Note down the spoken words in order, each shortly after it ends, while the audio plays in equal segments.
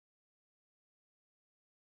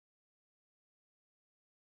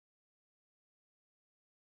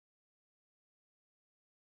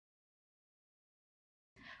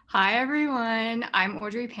Hi everyone, I'm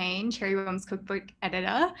Audrey Payne, Cherry Bombe's cookbook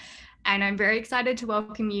editor, and I'm very excited to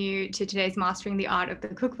welcome you to today's Mastering the Art of the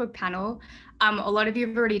Cookbook panel. A lot of you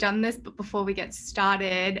have already done this, but before we get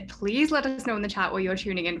started, please let us know in the chat where you're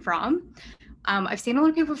tuning in from. I've seen a lot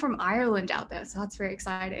of people from Ireland out there, so that's very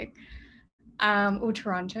exciting.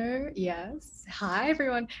 Toronto, yes. Hi,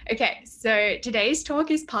 everyone. Okay, so today's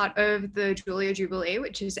talk is part of the Julia Jubilee,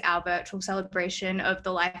 which is our virtual celebration of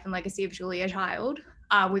the life and legacy of Julia Child.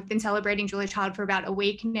 We've been celebrating Julia Child for about a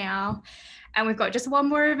week now, and we've got just one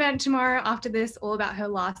more event tomorrow after this, all about her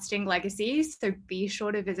lasting legacy. So be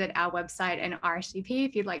sure to visit our website and RSVP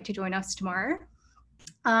if you'd like to join us tomorrow.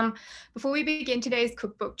 Before we begin today's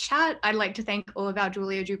cookbook chat, I'd like to thank all of our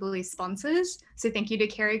Julia Jubilee sponsors. So thank you to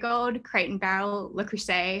Kerrygold, Crate & Barrel, Le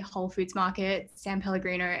Creuset, Whole Foods Market, San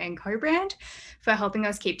Pellegrino and Co-Brand for helping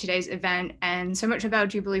us keep today's event and so much of our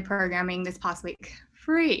Jubilee programming this past week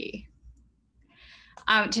free.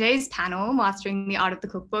 Today's panel, Mastering the Art of the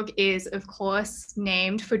Cookbook, is of course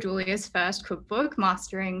named for Julia's first cookbook,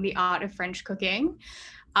 Mastering the Art of French Cooking.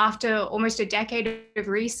 After almost a decade of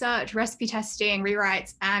research, recipe testing,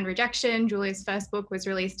 rewrites, and rejection, Julia's first book was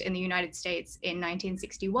released in the United States in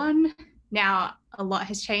 1961. Now, a lot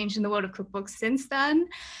has changed in the world of cookbooks since then.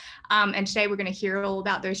 And today we're going to hear all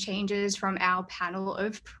about those changes from our panel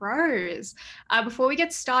of pros. Before we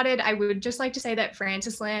get started, I would just like to say that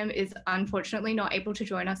Francis Lamb is unfortunately not able to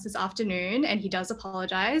join us this afternoon, and he does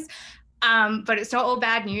apologize. But it's not all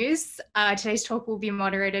bad news. Today's talk will be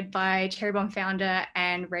moderated by Cherry Bombe founder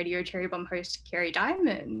and Radio Cherry Bombe host, Kerry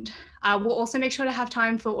Diamond. We'll also make sure to have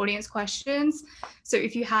time for audience questions. So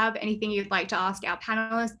if you have anything you'd like to ask our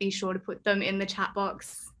panelists, be sure to put them in the chat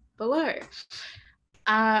box below.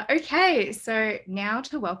 Okay, so now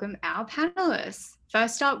to welcome our panelists.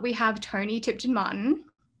 First up, we have Toni Tipton-Martin.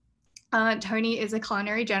 Toni is a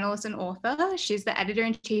culinary journalist and author. She's the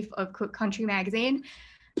editor-in-chief of Cook Country magazine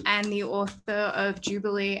and the author of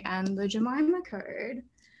Jubilee and the Jemima Code.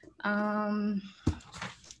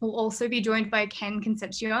 We'll also be joined by Ken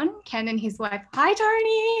Concepcion. Ken and his wife, hi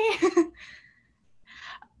Toni!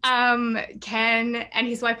 Ken and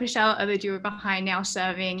his wife Michelle are the duo behind Now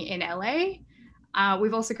Serving in LA.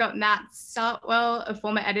 We've also got Matt Sartwell, a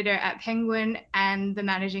former editor at Penguin and the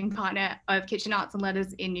managing partner of Kitchen Arts and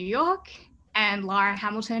Letters in New York, and Lara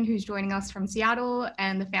Hamilton, who's joining us from Seattle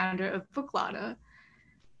and the founder of Larder.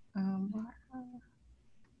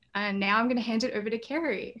 And now I'm going to hand it over to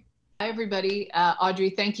Kerry. Hi everybody. Audrey,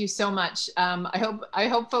 thank you so much. I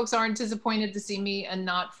hope folks aren't disappointed to see me and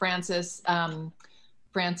not Francis.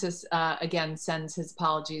 Francis again sends his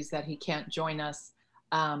apologies that he can't join us,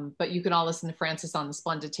 but you can all listen to Francis on the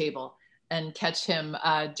Splendid Table and catch him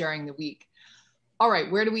during the week. All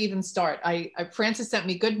right, where do we even start? Francis sent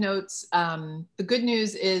me good notes. The good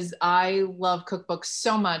news is I love cookbooks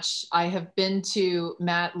so much. I have been to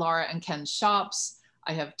Matt, Lara, and Ken's shops.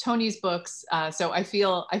 I have Toni's books, so I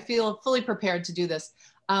feel fully prepared to do this.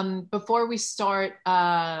 Before we start,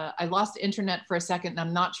 I lost internet for a second, and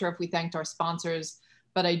I'm not sure if we thanked our sponsors,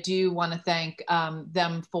 but I do want to thank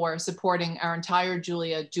them for supporting our entire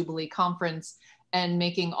Julia Jubilee conference and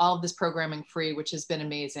making all of this programming free, which has been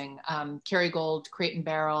amazing. Kerrygold, Crate &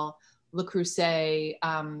 Barrel, Le Creuset,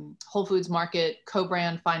 Whole Foods Market,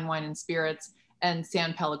 Co-Brand Fine Wine and Spirits, and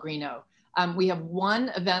San Pellegrino. We have one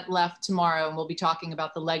event left tomorrow, and we'll be talking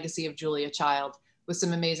about the legacy of Julia Child with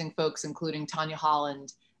some amazing folks, including Tanya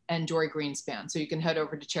Holland and Jory Greenspan. So you can head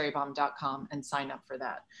over to cherrybombe.com and sign up for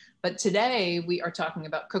that. But today we are talking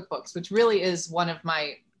about cookbooks, which really is one of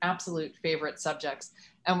my absolute favorite subjects.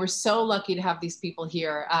 And we're so lucky to have these people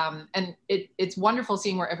here. And it's wonderful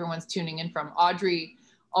seeing where everyone's tuning in from. Audrey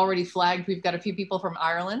already flagged, we've got a few people from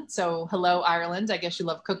Ireland. So hello, Ireland. I guess you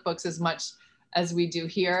love cookbooks as much as we do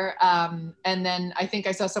here. And then I think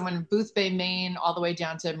I saw someone in Boothbay, Maine, all the way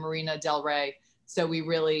down to Marina Del Rey. So we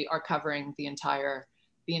really are covering the entire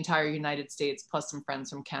United States, plus some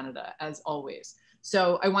friends from Canada, as always.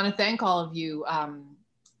 So I want to thank all of you.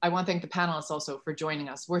 I want to thank the panelists also for joining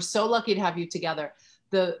us. We're so lucky to have you together.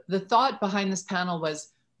 The thought behind this panel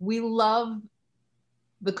was we love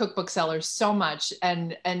the cookbook sellers so much,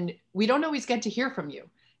 and we don't always get to hear from you.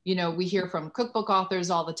 You know, we hear from cookbook authors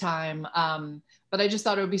all the time, but I just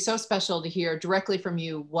thought it would be so special to hear directly from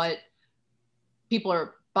you what people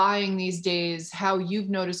are buying these days, how you've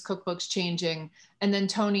noticed cookbooks changing. And then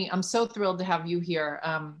Toni, I'm so thrilled to have you here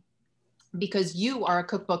because you are a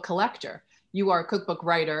cookbook collector. You are a cookbook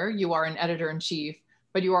writer, you are an editor-in-chief,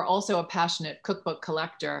 but you are also a passionate cookbook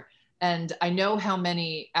collector. And I know how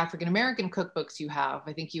many African-American cookbooks you have.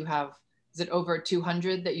 I think you have, is it over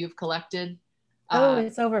 200 that you've collected? Oh,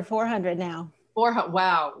 it's over 400 now.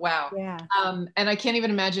 Wow, wow. Yeah. And I can't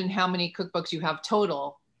even imagine how many cookbooks you have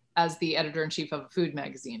total as the editor-in-chief of a food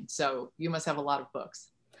magazine. So you must have a lot of books.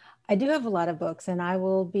 I do have a lot of books, and I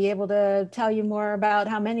will be able to tell you more about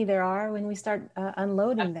how many there are when we start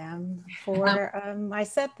unloading them for my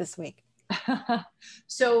set this week.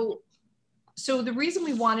 So the reason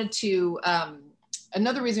we wanted to,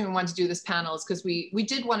 another reason we wanted to do this panel is because we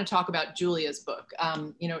did want to talk about Julia's book.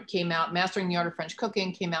 You know, it came out, Mastering the Art of French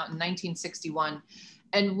Cooking, came out in 1961,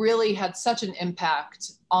 and really had such an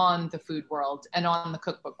impact on the food world and on the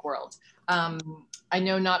cookbook world. I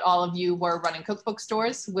know not all of you were running cookbook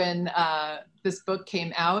stores when this book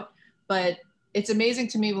came out, but it's amazing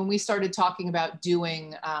to me when we started talking about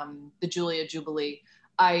doing the Julia Jubilee,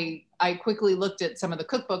 I quickly looked at some of the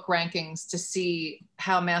cookbook rankings to see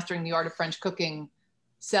how Mastering the Art of French Cooking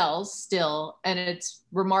sells still, and it's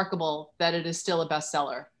remarkable that it is still a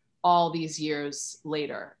bestseller all these years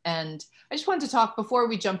later. And I just wanted to talk, before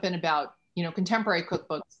we jump in, about, you know, contemporary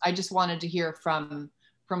cookbooks. I just wanted to hear from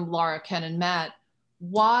Lara, Ken, and Matt,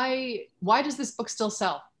 why does this book still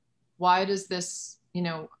sell? Why does this, you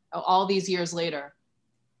know, all these years later?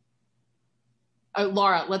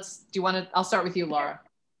 Lara, I'll start with you, Lara.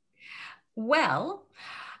 Well,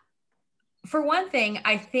 for one thing,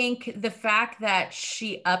 I think the fact that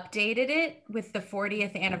she updated it with the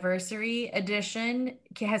 40th anniversary edition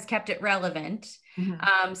has kept it relevant.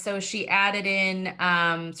 Mm-hmm. So she added in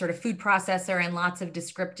sort of food processor and lots of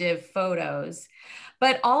descriptive photos.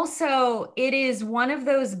 But also, it is one of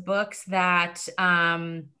those books that, I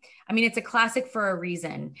mean, it's a classic for a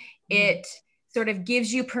reason. Mm-hmm. It sort of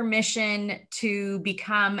gives you permission to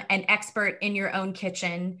become an expert in your own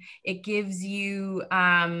kitchen. It gives you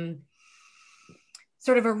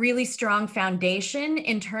sort of a really strong foundation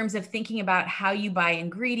in terms of thinking about how you buy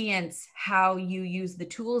ingredients, how you use the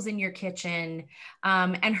tools in your kitchen.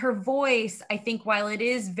 And her voice, I think, while it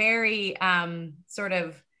is very sort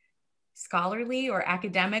of scholarly or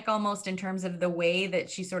academic almost in terms of the way that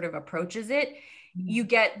she sort of approaches it, you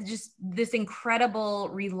get just this incredible,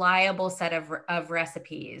 reliable set of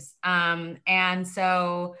recipes. And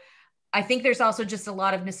so I think there's also just a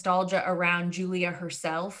lot of nostalgia around Julia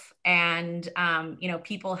herself. And, you know,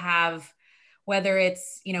 people have, whether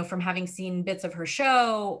it's, you know, from having seen bits of her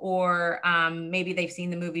show, or maybe they've seen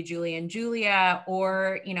the movie Julia and Julia,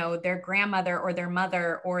 or, you know, their grandmother or their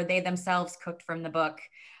mother, or they themselves cooked from the book.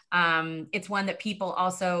 It's one that people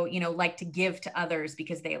also, you know, like to give to others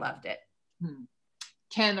because they loved it.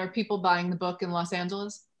 Ken, are people buying the book in Los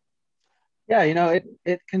Angeles? Yeah, you know,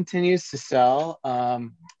 it continues to sell.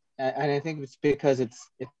 And I think it's because it's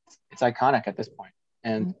iconic at this point.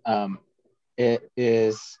 And it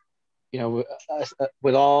is, you know,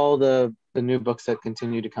 with all the new books that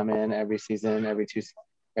continue to come in every season,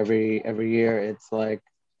 every year, it's like,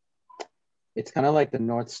 it's kind of like the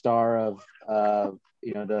North Star of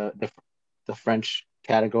you know, the French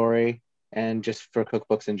category, and just for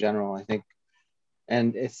cookbooks in general, I think.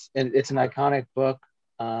 And it's an iconic book,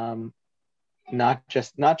 not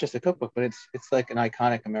just a cookbook, but it's like an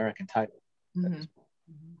iconic American title. Mm-hmm.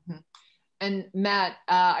 Mm-hmm. And Matt,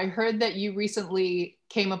 I heard that you recently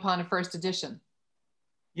came upon a first edition.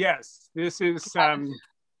 Yes, this is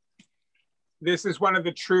one of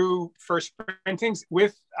the true first printings.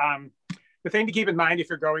 With the thing to keep in mind, if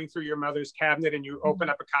you're going through your mother's cabinet and you open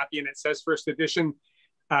up a copy and it says first edition,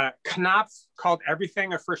 Knopf called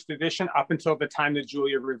everything a first edition up until the time that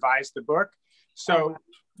Julia revised the book. So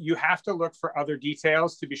you have to look for other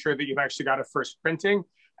details to be sure that you've actually got a first printing.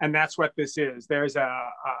 And that's what this is. There's a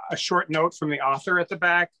short note from the author at the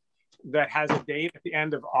back that has a date at the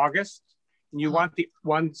end of August. And you want the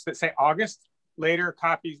ones that say August, later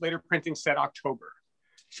printing said October.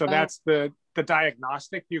 So that's the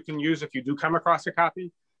diagnostic you can use if you do come across a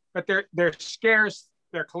copy. But they're scarce,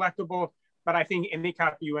 they're collectible, but I think any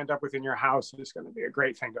copy you end up with in your house is going to be a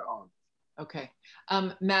great thing to own. Okay.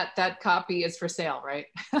 Matt, that copy is for sale, right?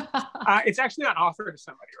 It's actually on offer to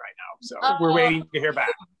somebody right now. So we're waiting to hear back.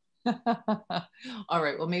 All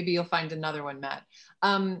right. Well, maybe you'll find another one, Matt.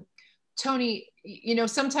 Toni, you know,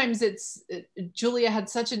 sometimes Julia had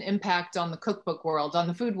such an impact on the cookbook world, on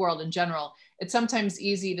the food world in general. It's sometimes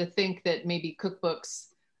easy to think that maybe cookbooks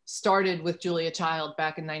started with Julia Child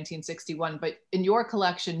back in 1961, but in your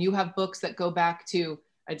collection, you have books that go back to,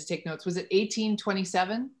 I had to take notes, was it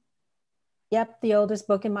 1827? Yep, the oldest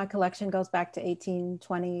book in my collection goes back to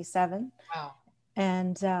 1827. Wow.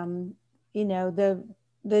 And, you know,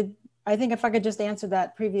 I think if I could just answer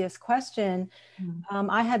that previous question,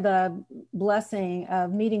 I had the blessing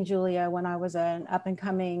of meeting Julia when I was an up and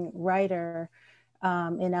coming writer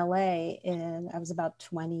in LA, and I was about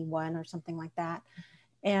 21 or something like that.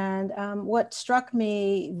 And what struck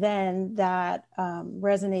me then that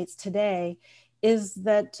resonates today is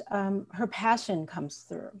that her passion comes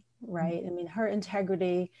through, right? I mean, her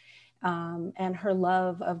integrity and her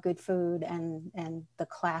love of good food and the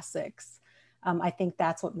classics. I think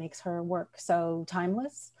that's what makes her work so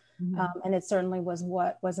timeless. And it certainly was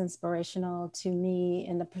what was inspirational to me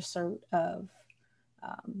in the pursuit of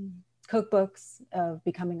cookbooks, of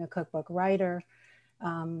becoming a cookbook writer.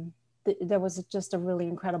 There was just a really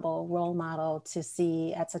incredible role model to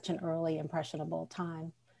see at such an early, impressionable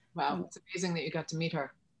time. Wow, it's amazing that you got to meet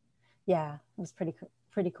her. Yeah, it was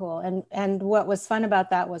pretty cool. And what was fun about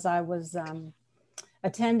that was I was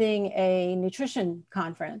attending a nutrition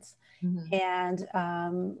conference, and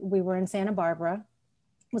we were in Santa Barbara.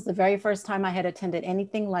 It was the very first time I had attended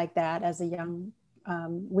anything like that as a young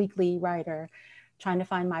weekly writer, trying to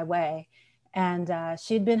find my way. And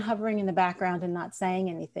she'd been hovering in the background and not saying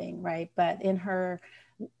anything, right? But in her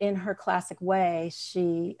classic way,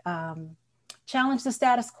 she challenged the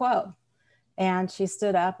status quo. And she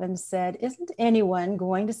stood up and said, "Isn't anyone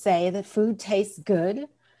going to say that food tastes good?"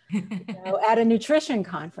 At a nutrition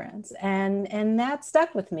conference. And that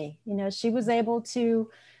stuck with me. She was able to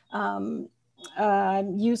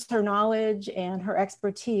use her knowledge and her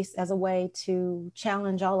expertise as a way to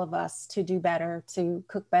challenge all of us to do better, to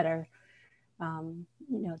cook better,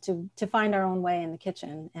 to find our own way in the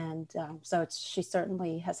kitchen. And so she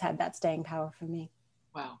certainly has had that staying power for me.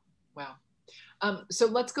 Wow. So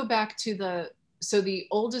let's go back to the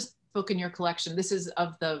oldest book in your collection. This is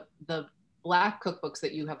of the Black cookbooks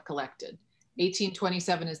that you have collected.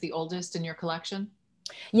 1827 is the oldest in your collection?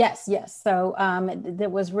 Yes. So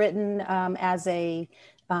that was written as a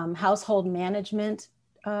household management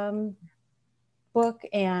book.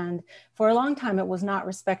 And for a long time, it was not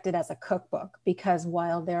respected as a cookbook, because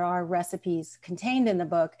while there are recipes contained in the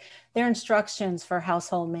book, there are instructions for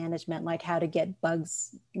household management, like how to get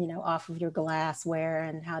bugs, off of your glassware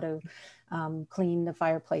and how to clean the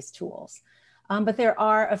fireplace tools. But there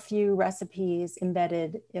are a few recipes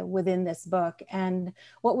embedded within this book. And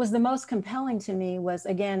what was the most compelling to me was,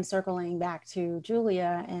 again, circling back to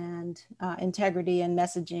Julia and integrity and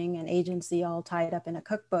messaging and agency all tied up in a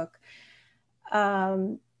cookbook.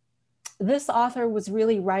 This author was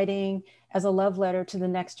really writing as a love letter to the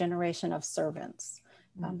next generation of servants.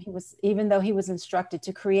 Even though he was instructed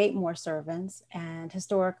to create more servants, and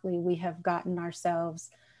historically we have gotten ourselves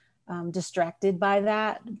distracted by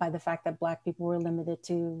the fact that Black people were limited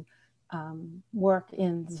to work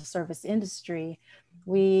in the service industry,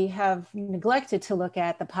 we have neglected to look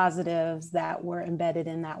at the positives that were embedded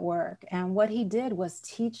in that work. And what he did was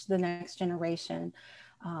teach the next generation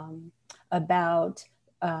about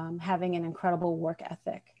having an incredible work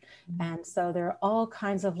ethic. And so there are all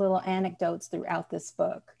kinds of little anecdotes throughout this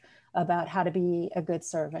book about how to be a good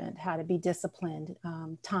servant, how to be disciplined,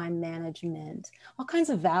 time management, all kinds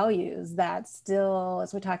of values that still,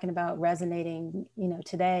 as we're talking about, resonating,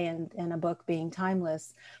 today, and a book being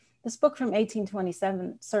timeless. This book from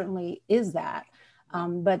 1827 certainly is that,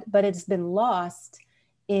 but it's been lost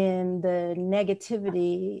in the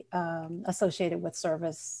negativity associated with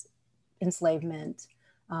service, enslavement,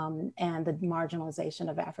 and the marginalization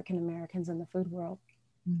of African Americans in the food world.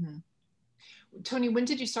 Toni, when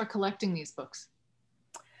did you start collecting these books?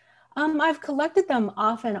 I've collected them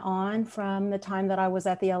off and on from the time that I was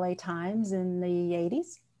at the LA Times in the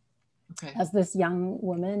 80s. Okay. As this young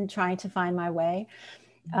woman trying to find my way.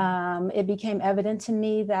 It became evident to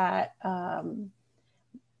me that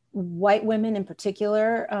white women in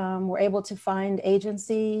particular were able to find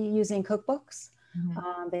agency using cookbooks.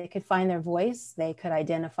 They could find their voice, they could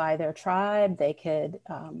identify their tribe, they could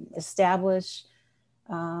establish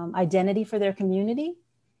identity for their community.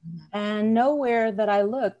 And nowhere that I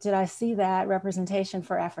looked did I see that representation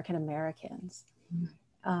for African Americans.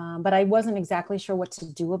 But I wasn't exactly sure what to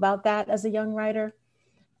do about that as a young writer.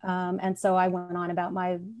 And so I went on about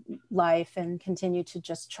my life and continued to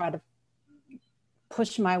just try to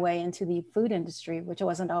push my way into the food industry, which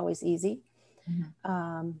wasn't always easy.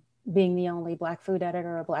 Being the only Black food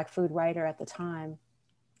editor or Black food writer at the time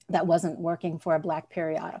that wasn't working for a Black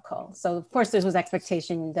periodical. So of course there was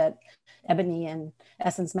expectation that Ebony and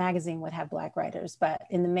Essence magazine would have Black writers, but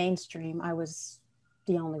in the mainstream, I was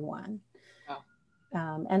the only one.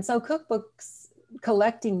 And so cookbooks,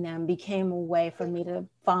 collecting them became a way for me to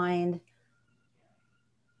find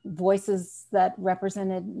voices that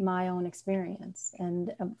represented my own experience.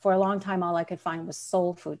 And for a long time, all I could find was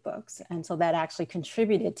soul food books. And so that actually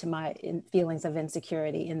contributed to my feelings of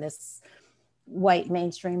insecurity in this white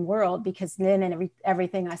mainstream world, because then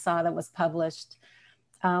everything I saw that was published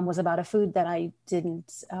was about a food that I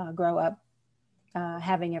didn't grow up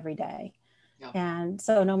having every day. Yeah. And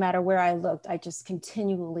so no matter where I looked, I just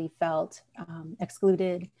continually felt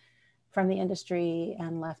excluded from the industry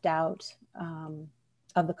and left out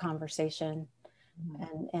of the conversation.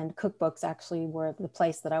 Mm-hmm. And cookbooks actually were the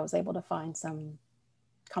place that I was able to find some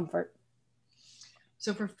comfort.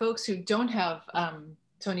 So for folks who don't have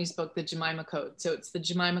Toni's book, The Jemima Code, so it's The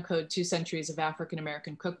Jemima Code, 2 Centuries of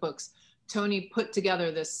African-American Cookbooks. Toni put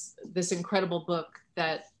together this incredible book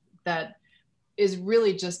that is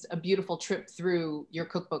really just a beautiful trip through your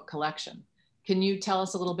cookbook collection. Can you tell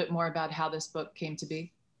us a little bit more about how this book came to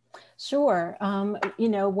be? Sure.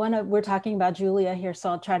 We're talking about Julia here, so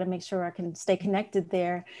I'll try to make sure I can stay connected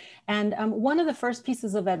there. And one of the first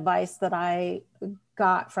pieces of advice that I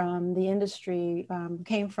got from the industry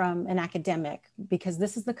came from an academic, because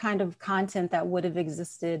this is the kind of content that would have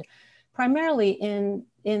existed primarily in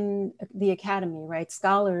the academy, right?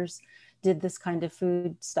 Scholars did this kind of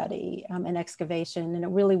food study and excavation, and it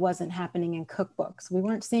really wasn't happening in cookbooks. We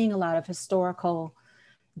weren't seeing a lot of historical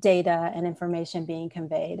data and information being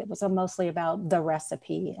conveyed. It was mostly about the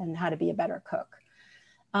recipe and how to be a better cook.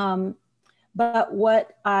 But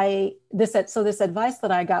this advice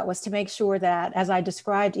that I got was to make sure that as I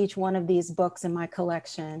described each one of these books in my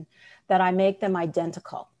collection, that I make them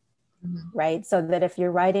identical, mm-hmm. right? So that if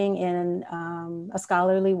you're writing in a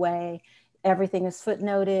scholarly way, everything is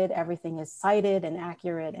footnoted, everything is cited and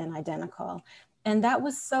accurate and identical. And that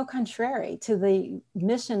was so contrary to the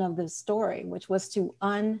mission of the story, which was to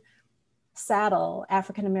unsaddle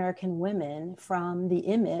African-American women from the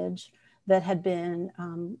image that had been,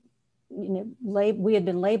 we had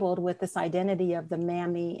been labeled with this identity of the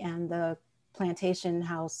mammy and the plantation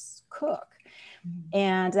house cook. Mm-hmm.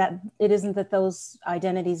 And that it isn't that those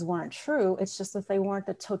identities weren't true, it's just that they weren't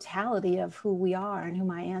the totality of who we are and who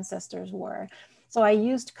my ancestors were. So I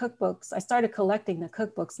used cookbooks. I started collecting the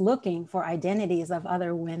cookbooks, looking for identities of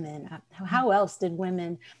other women. How else did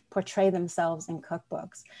women portray themselves in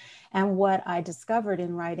cookbooks? And what I discovered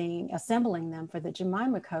in assembling them for the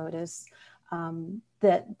Jemima Code is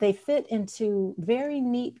that they fit into very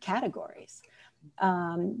neat categories.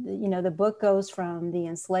 The book goes from the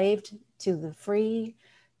enslaved to the free,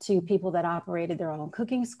 to people that operated their own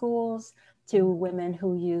cooking schools, to women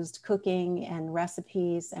who used cooking and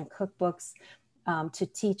recipes and cookbooks to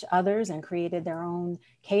teach others and created their own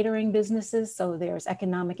catering businesses. So there's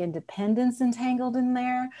economic independence entangled in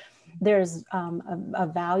there. There's a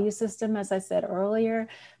value system, as I said earlier.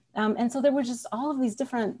 And so there were just all of these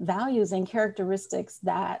different values and characteristics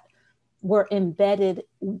that were embedded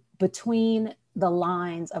between the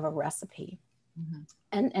lines of a recipe.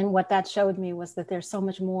 Mm-hmm. And what that showed me was that there's so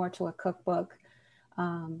much more to a cookbook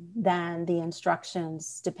than the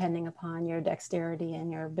instructions, depending upon your dexterity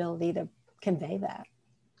and your ability to convey that.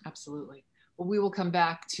 Absolutely. Well, we will come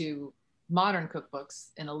back to modern cookbooks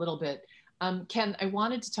in a little bit. Ken, I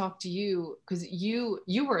wanted to talk to you because you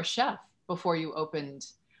were a chef before you opened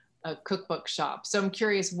a cookbook shop. So I'm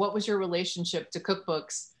curious, what was your relationship to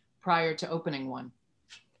cookbooks prior to opening one?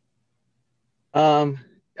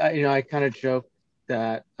 I kind of joke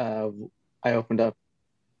that I opened up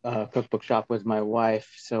a cookbook shop with my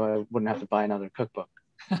wife so I wouldn't have to buy another cookbook.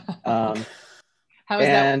 How is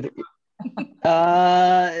that?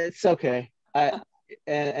 It's okay. In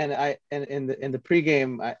the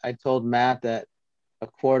pregame, I told Matt that a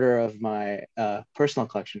quarter of my personal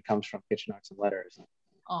collection comes from Kitchen Arts and Letters.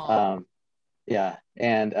 Yeah,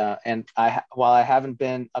 and while I haven't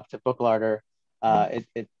been up to Book Larder,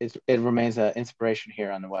 it remains an inspiration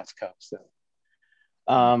here on the West Coast. So,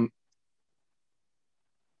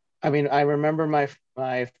 I remember my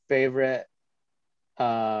favorite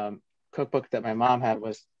cookbook that my mom had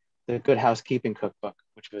was the Good Housekeeping Cookbook,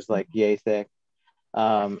 which was like yay thick,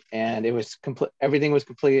 and it was everything was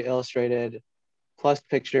completely illustrated, plus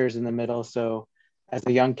pictures in the middle. So as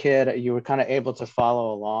a young kid, you were kind of able to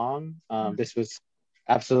follow along. This was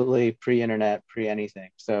absolutely pre-internet,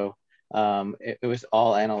 pre-anything. So it was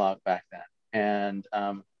all analog back then. And,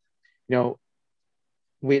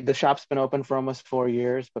 the shop's been open for almost 4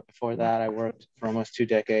 years, but before that I worked for almost 2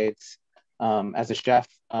 decades as a chef,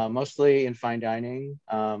 mostly in fine dining,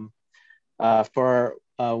 for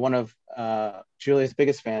one of Julia's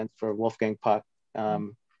biggest fans, for Wolfgang Puck. I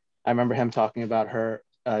remember him talking about her,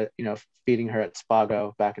 feeding her at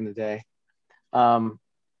Spago back in the day.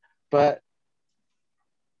 But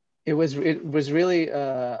it was really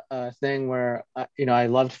a thing where, I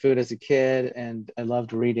loved food as a kid and I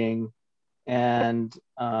loved reading. And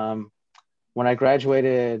when I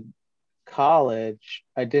graduated college,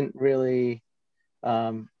 I didn't really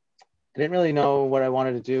know what I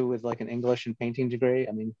wanted to do with like an English and painting degree.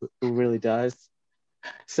 I mean, who really does?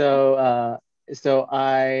 So so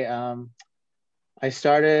I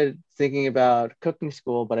started thinking about cooking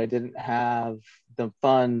school, but I didn't have the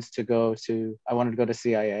funds to go to. I wanted to go to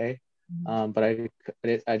CIA, but I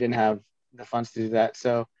didn't have the funds to do that.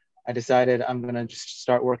 So I decided I'm gonna just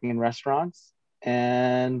start working in restaurants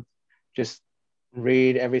and just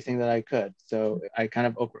read everything that I could. So I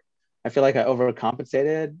feel like I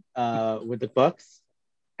overcompensated with the books,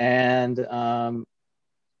 and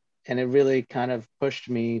it really kind of pushed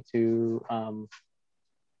me to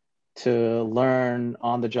learn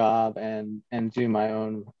on the job and do my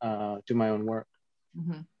own work.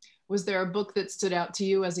 Mm-hmm. Was there a book that stood out to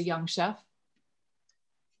you as a young chef?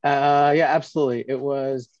 Yeah, absolutely. It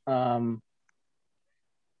was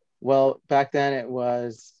well, back then it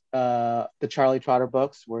was the Charlie Trotter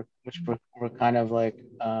books, which were kind of like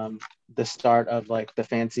the start of like the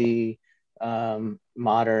fancy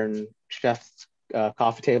modern chef's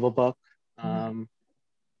coffee table book. The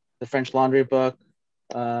French Laundry book,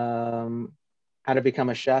 How to Become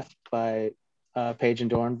a Chef by Paige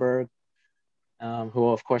and Dornberg, who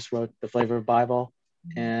of course wrote The Flavor Bible,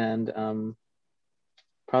 and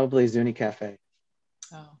probably Zuni Cafe.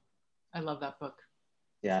 Oh, I love that book.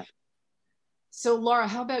 Yeah. So Lara,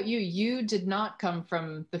 how about you? You did not come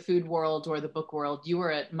from the food world or the book world. You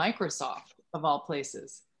were at Microsoft, of all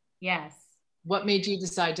places. Yes. What made you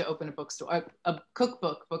decide to open a bookstore, a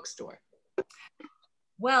cookbook bookstore?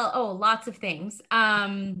 Well, lots of things.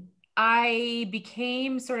 I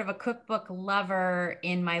became sort of a cookbook lover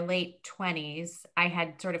in my late 20s. I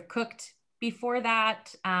had sort of cooked before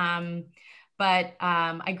that, but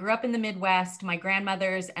I grew up in the Midwest. My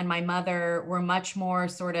grandmothers and my mother were much more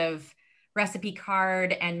sort of recipe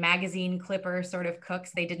card and magazine clipper sort of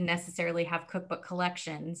cooks. They didn't necessarily have cookbook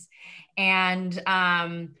collections. And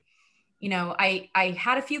you know, I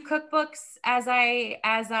had a few cookbooks as I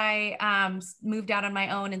moved out on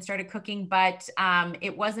my own and started cooking, but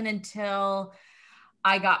it wasn't until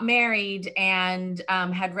I got married and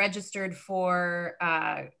had registered for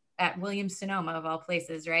at Williams-Sonoma of all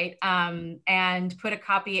places, right? And put a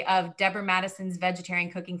copy of Deborah Madison's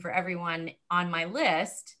Vegetarian Cooking for Everyone on my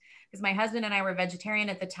list, because my husband and I were vegetarian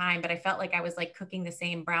at the time, but I felt like I was like cooking the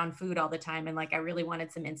same brown food all the time. And like, I really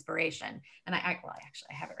wanted some inspiration. And I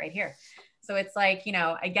have it right here. So it's like, you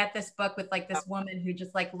know, I get this book with like this woman who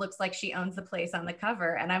just like looks like she owns the place on the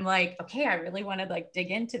cover. And I'm like, okay, I really want to like dig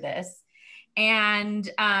into this. And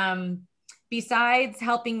besides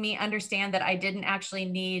helping me understand that I didn't actually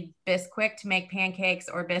need Bisquick to make pancakes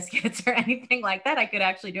or biscuits or anything like that, I could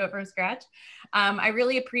actually do it from scratch. I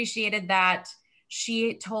really appreciated that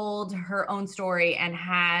she told her own story and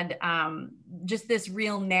had just this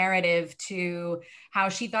real narrative to how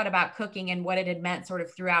she thought about cooking and what it had meant sort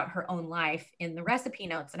of throughout her own life in the recipe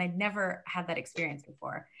notes. And I'd never had that experience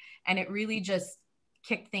before. And it really just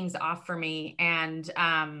kicked things off for me. And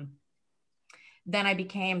then I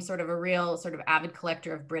became sort of a real sort of avid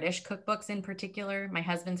collector of British cookbooks in particular. My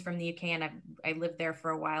husband's from the UK and I lived there for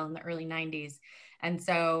a while in the early 90s. And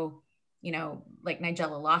so, you know, like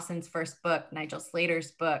Nigella Lawson's first book, Nigel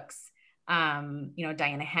Slater's books, you know,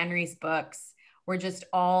 Diana Henry's books were just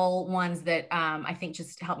all ones that I think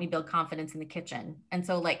just helped me build confidence in the kitchen. And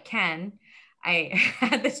so like Ken, I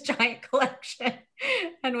had this giant collection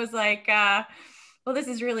and was like, well, this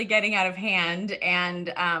is really getting out of hand.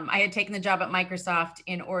 And I had taken the job at Microsoft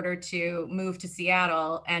in order to move to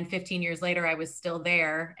Seattle. And 15 years later, I was still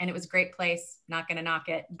there and it was a great place, not gonna knock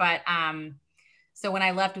it. But so when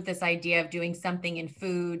I left with this idea of doing something in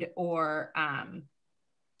food or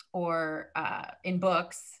in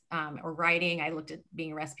books or writing, I looked at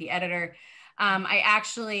being a recipe editor. I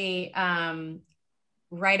actually,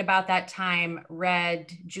 right about that time,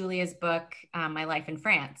 read Julia's book, My Life in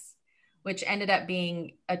France, which ended up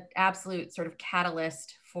being an absolute sort of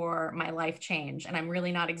catalyst for my life change. And I'm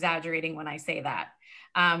really not exaggerating when I say that.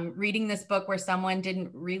 Reading this book where someone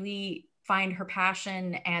didn't really find her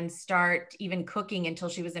passion and start even cooking until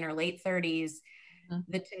she was in her late 30s,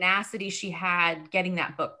 the tenacity she had getting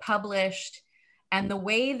that book published, and the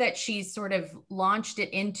way that she sort of launched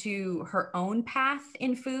it into her own path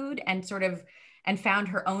in food and sort of and found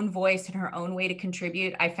her own voice and her own way to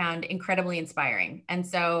contribute, I found incredibly inspiring. And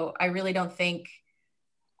so I really don't think,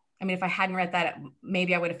 I mean, if I hadn't read that,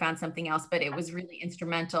 maybe I would have found something else, but it was really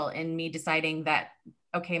instrumental in me deciding that,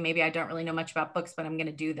 okay, maybe I don't really know much about books, but I'm going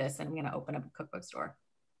to do this and I'm going to open up a cookbook store.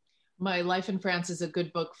 My Life in France is a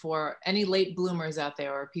good book for any late bloomers out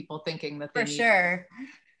there or people thinking that they For sure.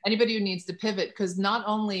 Anybody who needs to pivot, because not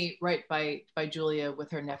only by Julia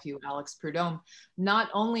with her nephew, Alex Prudhomme, not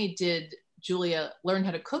only did Julia learn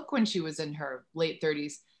how to cook when she was in her late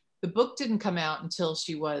 30s, the book didn't come out until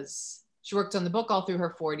she worked on the book all through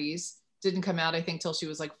her 40s. didn't come out, I think, till she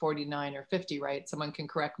was like 49 or 50, right? Someone can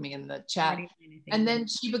correct me in the chat. And then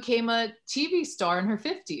she became a TV star in her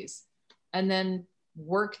 50s and then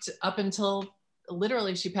worked up until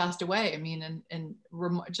literally she passed away. I mean, and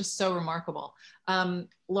just so remarkable.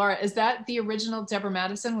 Lara, is that the original Deborah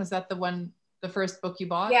Madison? Was that the first book you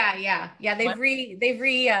bought? Yeah. They've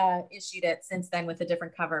reissued it since then with a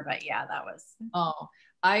different cover, but yeah, that was. Oh,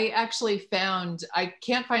 I actually found, I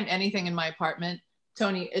can't find anything in my apartment.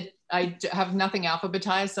 Toni, I have nothing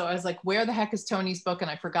alphabetized. So I was like, where the heck is Toni's book? And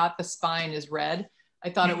I forgot the spine is red. I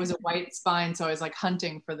thought it was a white spine. So I was like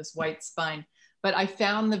hunting for this white spine. But I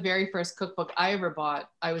found the very first cookbook I ever bought.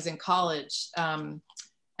 I was in college, and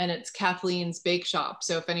it's Kathleen's Bake Shop.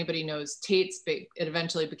 So if anybody knows Tate's Bake, it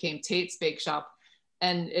eventually became Tate's Bake Shop.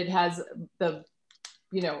 And it has the,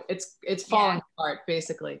 it's falling apart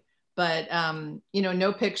basically. But,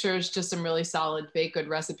 no pictures, just some really solid baked good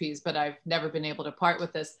recipes, but I've never been able to part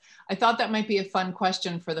with this. I thought that might be a fun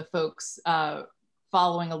question for the folks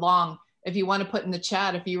following along. If you want to put in the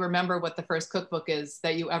chat, if you remember what the first cookbook is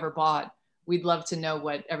that you ever bought, we'd love to know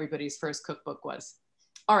what everybody's first cookbook was.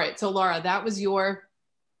 All right, so Lara, that was your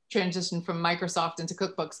transition from Microsoft into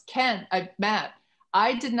cookbooks. Matt,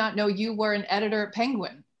 I did not know you were an editor at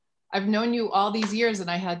Penguin. I've known you all these years and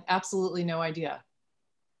I had absolutely no idea.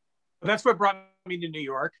 That's what brought me to New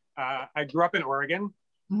York. I grew up in Oregon,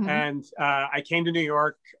 and I came to New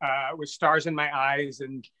York with stars in my eyes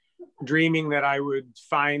and dreaming that I would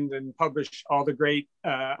find and publish all the great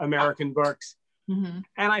American books. And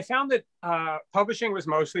I found that publishing was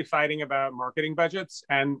mostly fighting about marketing budgets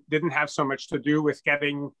and didn't have so much to do with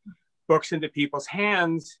getting books into people's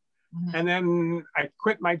hands. And then I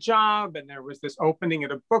quit my job and there was this opening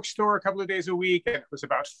at a bookstore a couple of days a week. And it was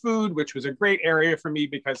about food, which was a great area for me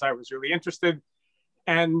because I was really interested.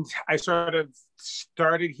 And I sort of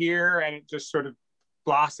started here and it just sort of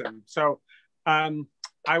blossomed. So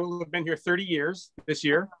I will have been here 30 years this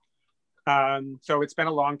year. So it's been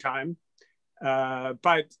a long time.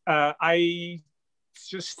 But I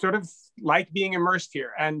just sort of like being immersed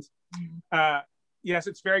here. And yes,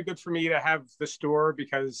 it's very good for me to have the store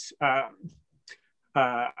because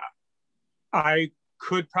I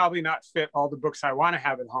could probably not fit all the books I want to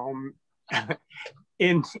have at home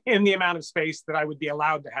in the amount of space that I would be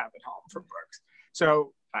allowed to have at home for books.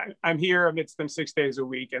 So I'm here amidst them 6 days a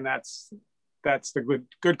week, and that's the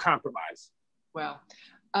good compromise. Wow.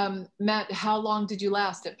 Matt, how long did you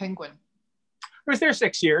last at Penguin? I was there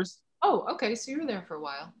 6 years. Oh, okay. So you were there for a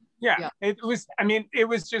while. Yeah. It was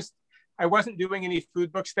just, I wasn't doing any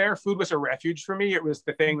food books there. Food was a refuge for me. It was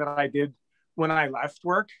the thing that I did when I left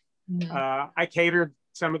work. I catered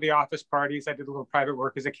some of the office parties. I did a little private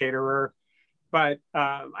work as a caterer, but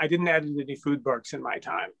I didn't edit any food books in my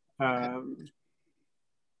time. Okay.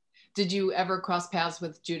 Did you ever cross paths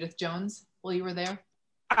with Judith Jones while you were there?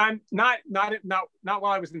 Not while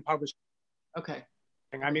I was in publishing. Okay.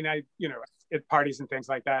 I mean, at parties and things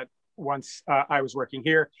like that. Once I was working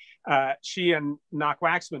here, she and Knock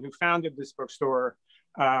Waxman, who founded this bookstore,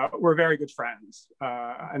 were very good friends,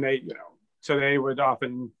 and so they would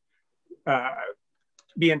often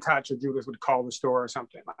be in touch, or Judith would call the store or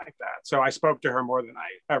something like that. So I spoke to her more than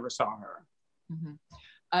I ever saw her.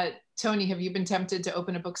 Toni, have you been tempted to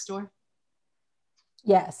open a bookstore?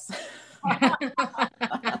 Yes.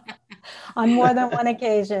 On more than one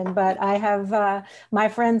occasion, but I have my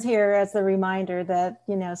friends here as the reminder that,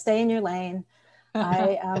 stay in your lane.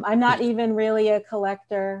 I'm not even really a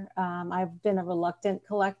collector. I've been a reluctant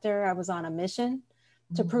collector. I was on a mission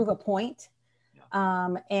to prove a point.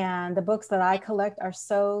 And the books that I collect are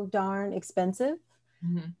so darn expensive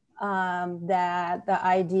that the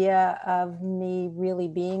idea of me really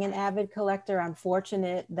being an avid collector, I'm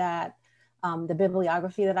fortunate that the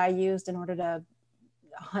bibliography that I used in order to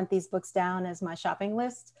hunt these books down as my shopping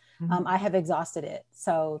list, I have exhausted it.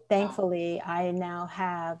 So thankfully, I now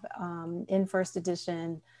have in first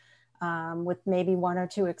edition, with maybe one or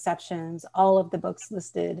two exceptions, all of the books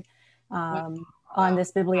listed on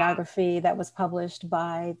this bibliography that was published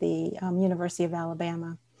by the University of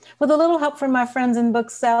Alabama. With a little help from my friends in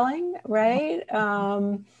book selling, right?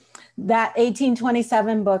 That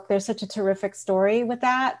 1827 book, there's such a terrific story with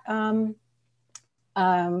that.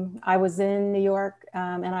 I was in New York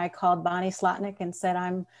and I called Bonnie Slotnick and said,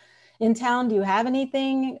 I'm in town. Do you have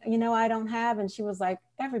anything, I don't have? And she was like,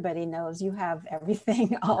 everybody knows you have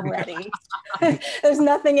everything already. There's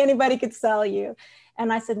nothing anybody could sell you.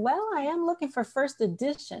 And I said, well, I am looking for first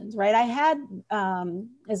editions, right? I had,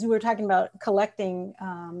 as we were talking about collecting,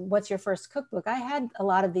 what's your first cookbook? I had a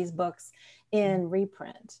lot of these books in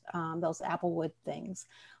reprint, those Applewood things.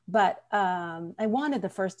 But I wanted the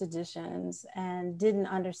first editions and didn't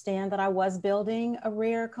understand that I was building a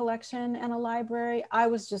rare collection and a library. I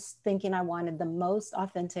was just thinking I wanted the most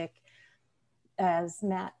authentic, as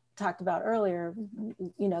Matt talked about earlier,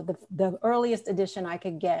 you know, the earliest edition I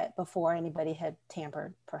could get before anybody had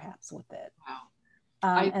tampered perhaps with it. Wow.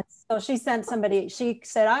 And so she sent somebody, she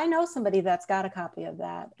said, I know somebody that's got a copy of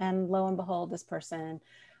that. And lo and behold, this person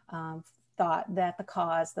thought that the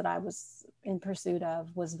cause that I was in pursuit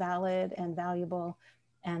of was valid and valuable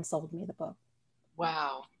and sold me the book.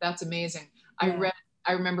 Wow, that's amazing. Yeah.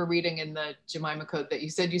 I remember reading in the Jemima Code that you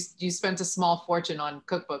said you spent a small fortune on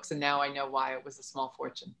cookbooks, and now I know why it was a small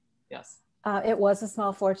fortune. Yes. It was a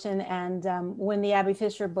small fortune. And when the Abby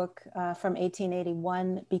Fisher book from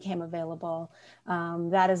 1881 became available,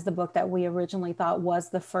 that is the book that we originally thought was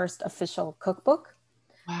the first official cookbook.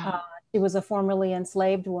 Wow. She was a formerly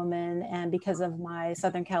enslaved woman. And because of my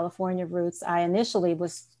Southern California roots, I initially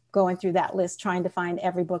was going through that list, trying to find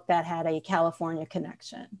every book that had a California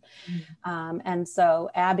connection. Mm-hmm. And so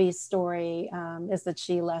Abby's story is that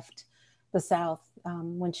she left the South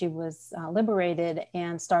when she was liberated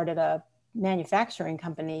and started a manufacturing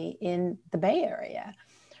company in the Bay Area,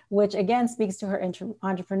 which again speaks to her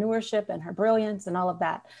entrepreneurship and her brilliance and all of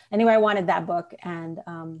that. Anyway, I wanted that book.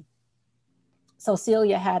 And so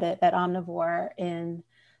Celia had it at Omnivore in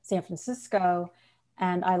San Francisco.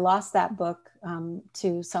 And I lost that book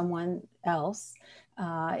to someone else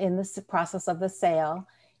in the process of the sale,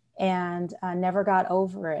 and never got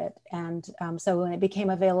over it. And so when it became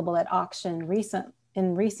available at auction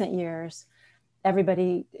in recent years,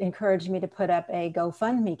 everybody encouraged me to put up a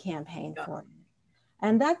GoFundMe campaign for it.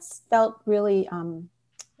 And that's felt really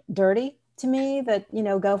dirty to me, that, you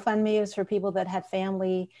know, GoFundMe is for people that had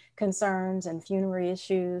family concerns and funerary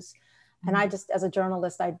issues. And I just, as a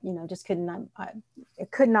journalist, I, you know, just could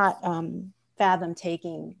not fathom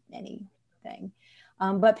taking anything.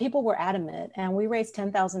 But people were adamant, and we raised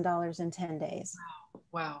 $10,000 in 10 days.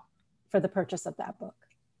 Wow. For the purchase of that book.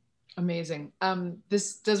 Amazing.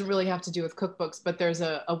 This doesn't really have to do with cookbooks, but there's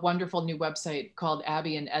a wonderful new website called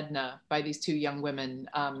Abby and Edna by these two young women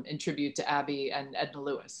in tribute to Abby and Edna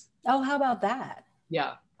Lewis. Oh, how about that?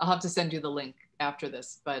 Yeah, I'll have to send you the link after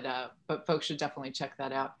this, but folks should definitely check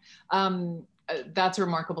that out. That's a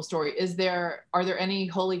remarkable story. Are there any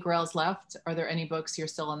holy grails left? Are there any books you're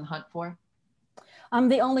still on the hunt for?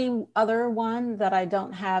 The only other one that I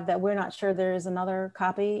don't have, that we're not sure there is another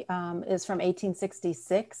copy, is from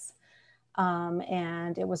 1866.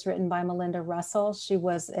 And it was written by Melinda Russell. She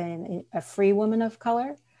was a free woman of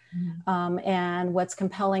color. Mm-hmm. And what's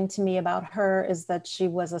compelling to me about her is that she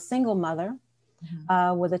was a single mother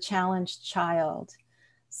with a challenged child.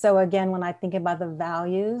 So again, when I think about the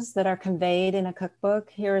values that are conveyed in a cookbook,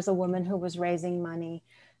 here is a woman who was raising money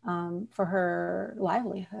for her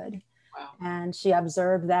livelihood. Wow. And she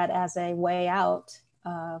observed that as a way out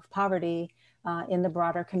of poverty in the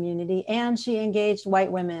broader community. And she engaged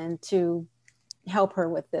white women to help her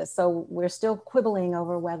with this. So we're still quibbling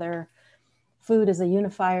over whether food is a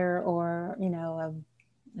unifier or, you know,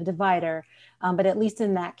 a divider. But at least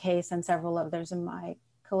in that case, and several others in my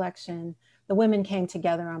collection, the women came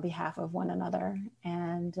together on behalf of one another.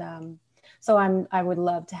 And so I would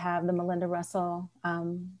love to have the Melinda Russell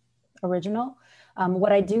original.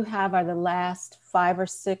 What I do have are the last 5 or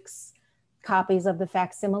 6 copies of the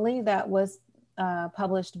facsimile that was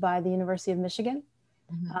published by the University of Michigan.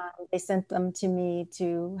 Mm-hmm. They sent them to me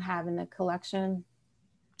to have in the collection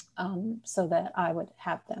so that I would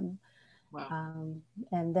have them. Wow.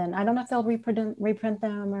 And then I don't know if they'll reprint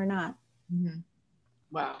them or not. Mm-hmm.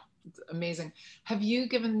 Wow, it's amazing. Have you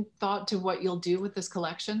given thought to what you'll do with this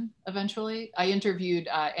collection eventually? I interviewed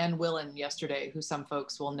Ann Willen yesterday, who some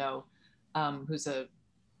folks will know, who's a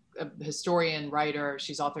historian, writer.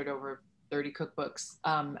 She's authored over 30 cookbooks.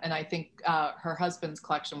 And I think her husband's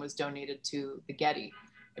collection was donated to the Getty,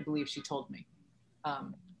 I believe she told me.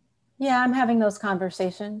 Yeah, I'm having those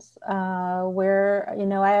conversations where, you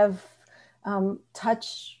know, I have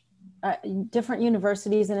different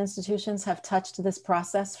universities and institutions have touched this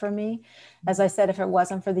process for me. As I said, if it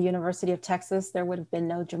wasn't for the University of Texas, there would have been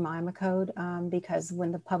no Jemima Code, because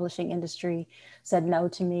when the publishing industry said no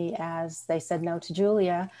to me, as they said no to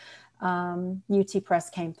Julia, UT Press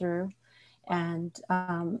came through. And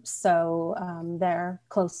so they're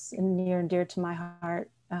close and near and dear to my heart.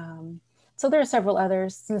 So there are several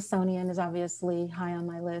others. Smithsonian is obviously high on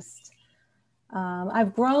my list.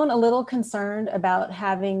 I've grown a little concerned about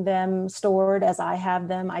having them stored as I have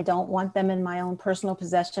them. I don't want them in my own personal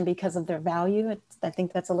possession because of their value. I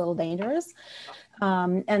think that's a little dangerous.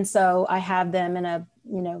 And so I have them in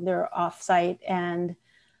they're off-site, and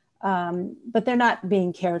but they're not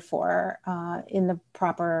being cared for in the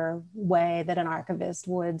proper way that an archivist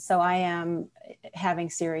would. So I am having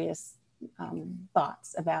serious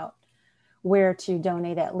thoughts about where to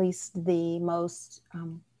donate at least the most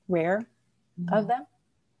rare of them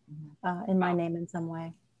in my name in some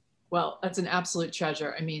way. Well, that's an absolute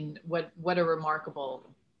treasure. I mean, what a remarkable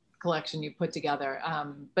collection you put together.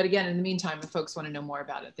 But again, in the meantime, if folks want to know more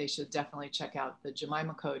about it, they should definitely check out the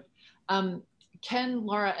Jemima Code. Ken,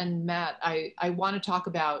 Lara, and Matt, I want to talk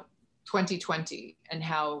about 2020 and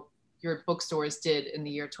how your bookstores did in the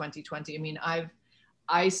year 2020. I mean,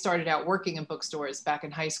 I started out working in bookstores back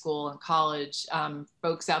in high school and college.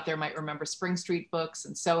 Folks out there might remember Spring Street Books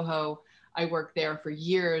and Soho. I worked there for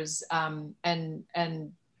years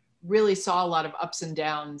and really saw a lot of ups and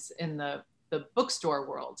downs in the bookstore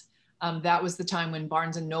world. That was the time when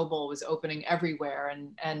Barnes and Noble was opening everywhere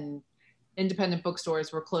and independent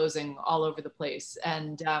bookstores were closing all over the place.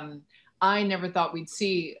 And I never thought we'd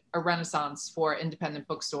see a renaissance for independent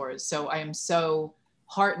bookstores. So I am so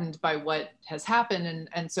heartened by what has happened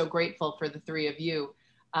and so grateful for the three of you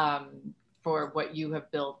for what you have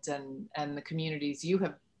built and the communities you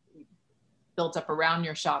have built up around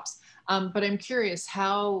your shops. But I'm curious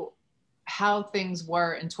how things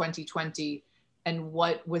were in 2020 and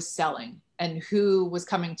what was selling and who was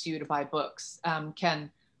coming to you to buy books. Ken,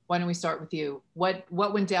 why don't we start with you? What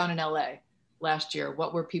went down in LA last year?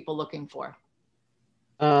 What were people looking for?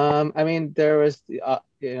 I mean, there was the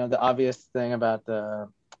obvious thing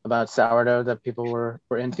about sourdough that people were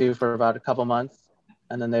into for about a couple months,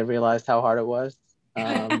 and then they realized how hard it was.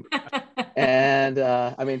 And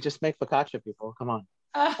I mean, just make focaccia, people. Come on.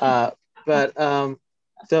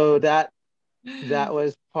 So that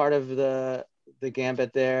was part of the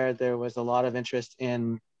gambit there. There was a lot of interest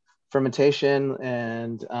in fermentation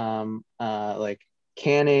and like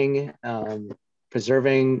canning,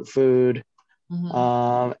 preserving food.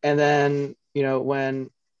 And then, when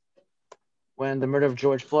the murder of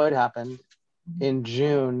George Floyd happened in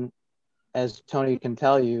June, as Toni can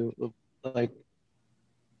tell you, like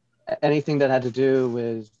anything that had to do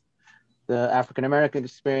with the African-American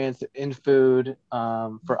experience in food,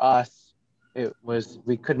 for us,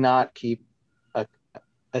 we could not keep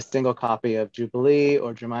a single copy of Jubilee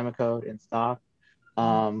or Jemima Code in stock.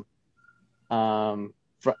 And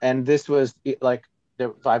this was like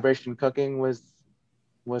the vibration cooking was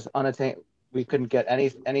unattained. We couldn't get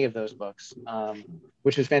any of those books,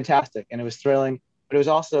 which was fantastic. And it was thrilling, but it was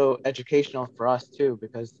also educational for us too,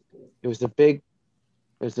 because it was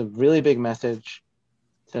a really big message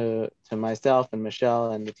to myself and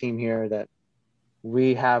Michelle and the team here that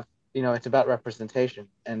we have, it's about representation.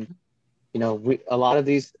 And, a lot of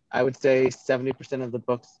these, I would say 70% of the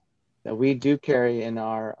books that we do carry in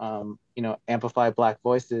our, Amplify Black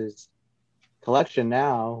Voices collection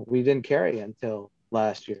now, we didn't carry until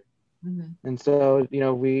last year. And so, we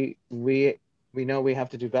know we have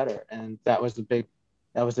to do better. And that was a big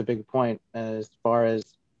point as far as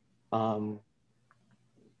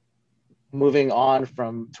moving on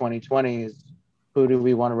from 2020 is who do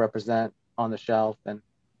we want to represent on the shelf and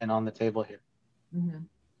on the table here.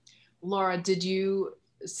 Lara, did you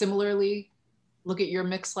similarly look at your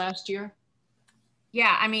mix last year?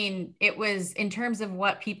 Yeah, I mean, it was in terms of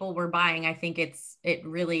what people were buying. I think it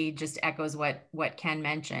really just echoes what Ken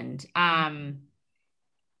mentioned. And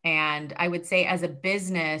I would say as a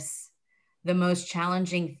business, the most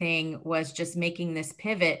challenging thing was just making this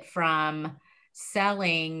pivot from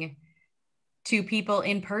selling to people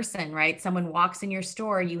in person, right? Someone walks in your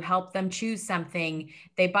store, you help them choose something,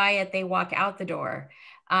 they buy it, they walk out the door.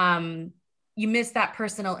 You miss that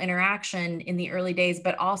personal interaction in the early days,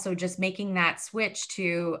 but also just making that switch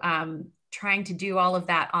to trying to do all of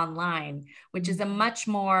that online, which is a much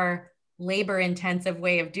more labor-intensive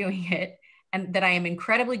way of doing it, and that I am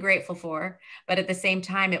incredibly grateful for. But at the same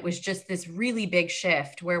time, it was just this really big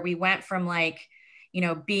shift where we went from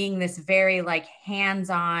being this very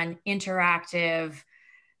hands-on, interactive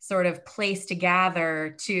sort of place to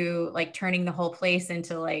gather to turning the whole place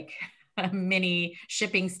into a mini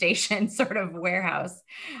shipping station sort of warehouse.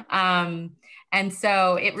 And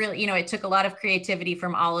so it really, it took a lot of creativity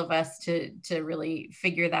from all of us to really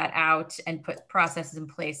figure that out and put processes in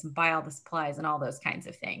place and buy all the supplies and all those kinds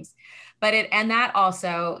of things. And that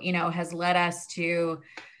also, has led us to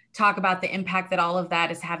talk about the impact that all of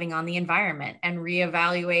that is having on the environment and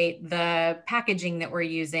reevaluate the packaging that we're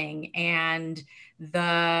using and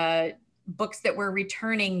the books that we're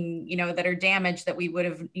returning, that are damaged that we would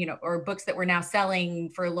have, or books that we're now selling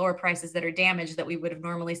for lower prices that are damaged that we would have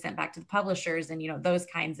normally sent back to the publishers and, those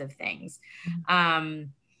kinds of things.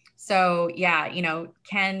 So yeah,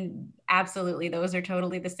 Ken absolutely. Those are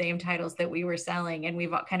totally the same titles that we were selling, and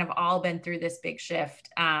we've kind of all been through this big shift.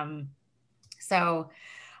 So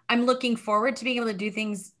I'm looking forward to being able to do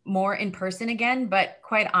things more in person again, but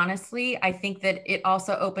quite honestly, I think that it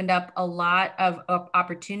also opened up a lot of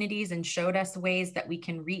opportunities and showed us ways that we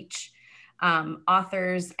can reach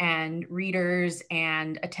authors and readers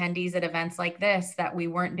and attendees at events like this that we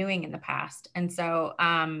weren't doing in the past. And so,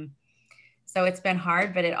 so it's been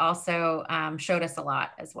hard, but it also showed us a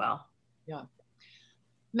lot as well. Yeah.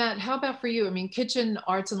 Matt, how about for you? I mean, Kitchen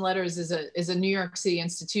Arts and Letters is a New York City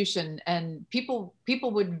institution, and people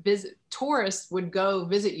would visit, tourists would go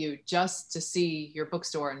visit you just to see your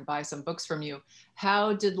bookstore and buy some books from you.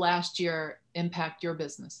 How did last year impact your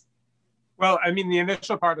business? Well, I mean, the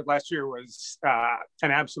initial part of last year was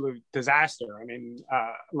an absolute disaster. I mean,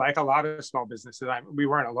 like a lot of small businesses, we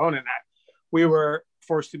weren't alone in that. We were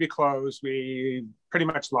forced to be closed. We pretty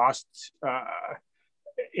much lost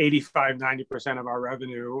 85–90% of our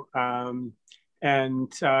revenue.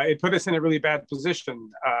 And it put us in a really bad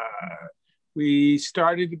position. We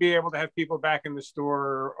started to be able to have people back in the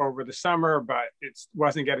store over the summer, but it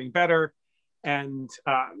wasn't getting better. And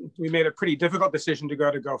we made a pretty difficult decision to go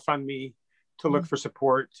to GoFundMe to look for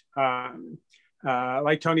support.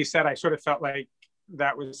 Like Toni said, I sort of felt like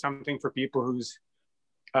that was something for people whose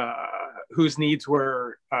needs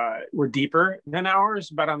were deeper than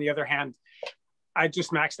ours. But on the other hand, I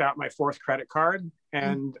just maxed out my 4th credit card,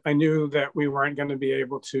 and I knew that we weren't going to be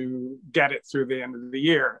able to get it through the end of the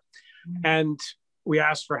year. And we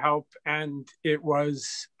asked for help, and it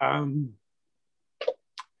was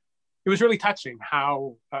really touching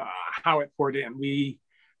how it poured in. We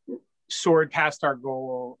soared past our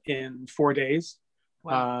goal in 4 days.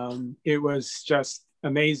 Wow. It was just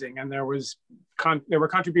amazing, and there were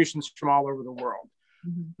contributions from all over the world.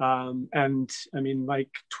 And I mean, like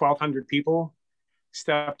 1,200 people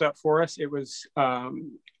stepped up for us. It was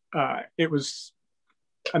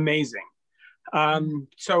amazing.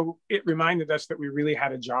 So it reminded us that we really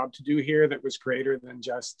had a job to do here that was greater than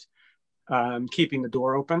just keeping the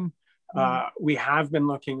door open. We have been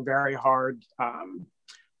looking very hard,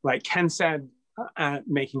 like Ken said, at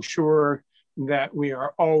making sure that we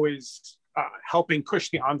are always helping push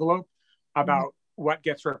the envelope about what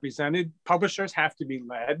gets represented. Publishers have to be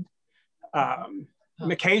led. And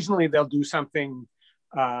occasionally they'll do something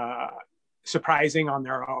surprising on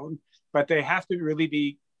their own, but they have to really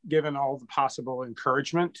be given all the possible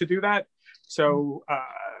encouragement to do that. So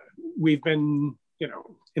we've been,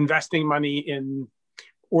 investing money in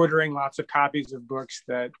ordering lots of copies of books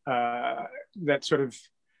that that sort of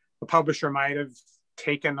a publisher might have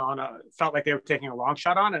felt like they were taking a long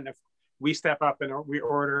shot on. And if we step up and we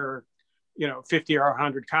order, 50 or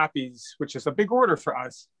 100 copies, which is a big order for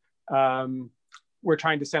us, we're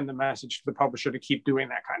trying to send the message to the publisher to keep doing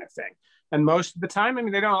that kind of thing. And most of the time, I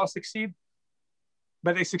mean, they don't all succeed,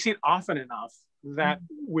 but they succeed often enough that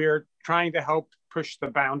we're trying to help push the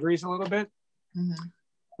boundaries a little bit.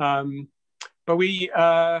 But we've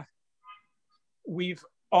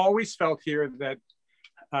always felt here that,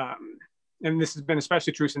 and this has been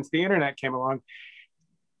especially true since the internet came along,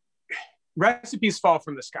 recipes fall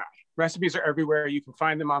from the sky. Recipes are everywhere. You can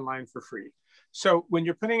find them online for free. So when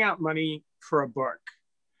you're putting out money for a book,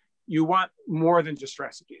 you want more than just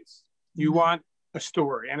recipes. You want a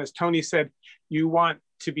story. And as Toni said, you want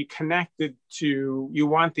to be connected to, you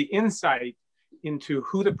want the insight into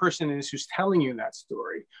who the person is who's telling you that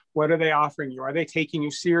story. What are they offering you? Are they taking you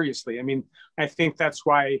seriously? I mean, I think that's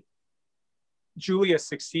why Julia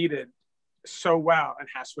succeeded so well and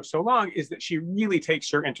has for so long, is that she really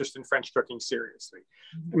takes your interest in French cooking seriously.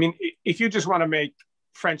 I mean, if you just want to make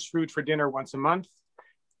French food for dinner once a month,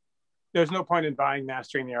 there's no point in buying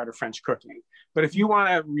Mastering the Art of French Cooking. But if you want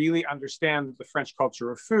to really understand the French culture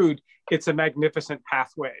of food, it's a magnificent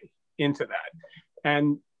pathway into that.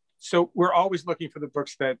 And so we're always looking for the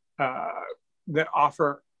books that that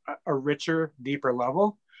offer a richer, deeper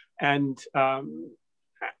level, and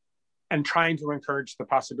trying to encourage the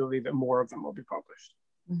possibility that more of them will be published.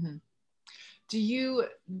 Do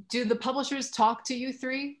the publishers talk to you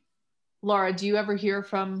three? Lara, do you ever hear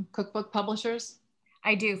from cookbook publishers?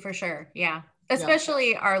 I do, for sure. Yeah.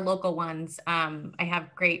 Especially our local ones. I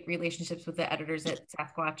have great relationships with the editors at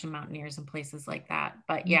Sasquatch and Mountaineers and places like that.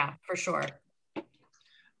 But yeah, for sure.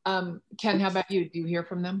 Ken, how about you? Do you hear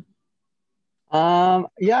from them?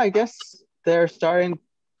 Yeah, I guess they're starting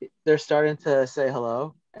to say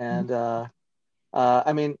hello. And I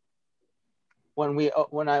mean, when we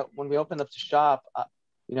opened up the shop,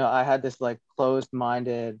 I had this like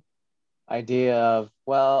closed-minded idea of,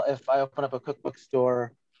 well, if I open up a cookbook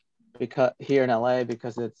store here in LA,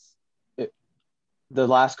 because the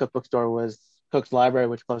last cookbook store was Cook's Library,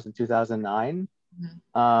 which closed in 2009.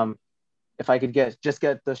 If I could just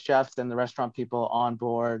get the chefs and the restaurant people on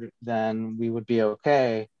board, then we would be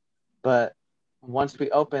okay. But once we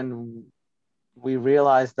opened, we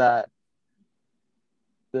realized that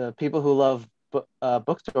the people who love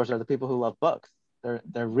bookstores are the people who love books.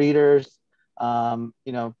 They're readers.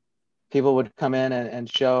 People would come in and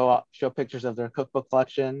show pictures of their cookbook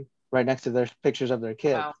collection right next to their pictures of their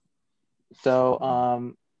kids. Wow.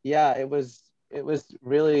 So yeah, it was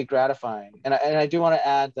really gratifying. And I do want to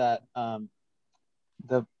add that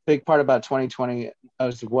the big part about 2020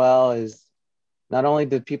 as well is not only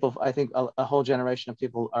did people, I think a whole generation of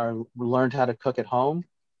people learned how to cook at home,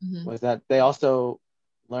 was that they also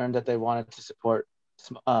learned that they wanted to support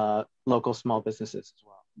local small businesses as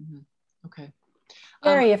well. Okay.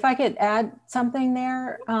 Kerry, if I could add something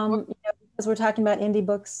there, because we're talking about indie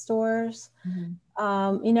bookstores,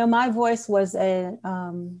 my voice was a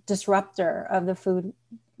disruptor of the food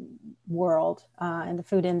world and the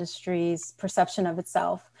food industry's perception of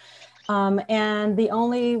itself. And the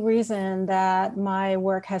only reason that my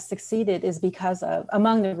work has succeeded is because of,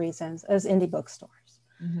 among the reasons, is indie bookstores.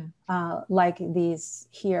 Like these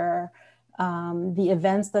here, the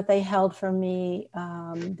events that they held for me,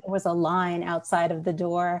 there was a line outside of the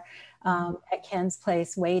door at Ken's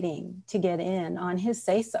place waiting to get in on his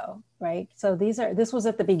say-so, right? So this was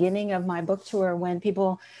at the beginning of my book tour when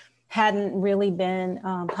people hadn't really been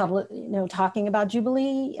talking about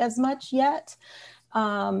Jubilee as much yet.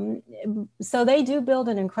 So they do build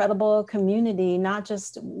an incredible community, not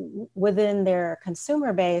just within their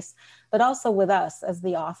consumer base, but also with us as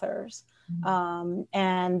the authors.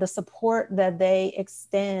 And the support that they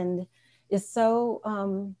extend is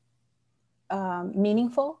so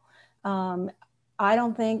meaningful. I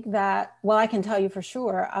don't think that, well, I can tell you for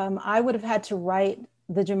sure, I would have had to write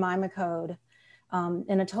the Jemima Code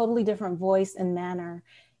in a totally different voice and manner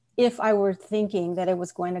if I were thinking that it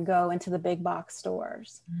was going to go into the big box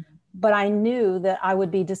stores. But I knew that I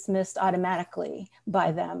would be dismissed automatically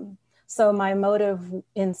by them. So my motive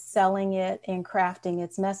in selling it and crafting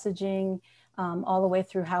its messaging all the way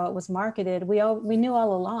through how it was marketed, we knew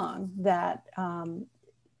all along that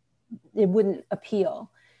it wouldn't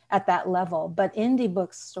appeal at that level. But indie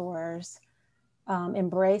bookstores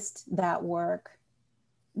embraced that work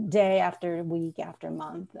day after week after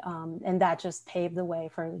month. And that just paved the way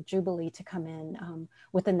for Jubilee to come in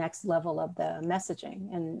with the next level of the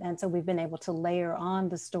messaging. And so we've been able to layer on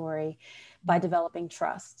the story by developing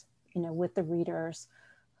trust, with the readers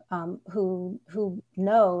who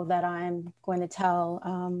know that I'm going to tell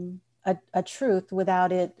a truth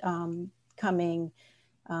without it coming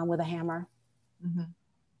with a hammer.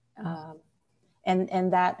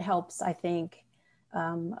 And that helps, I think,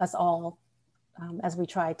 us all as we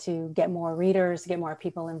try to get more readers, get more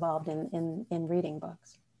people involved in reading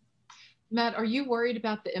books. Matt, are you worried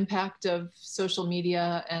about the impact of social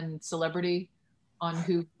media and celebrity on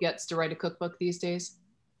who gets to write a cookbook these days?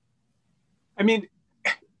 I mean,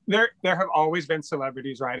 there have always been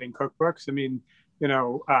celebrities writing cookbooks. I mean,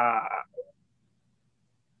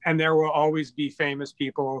 and there will always be famous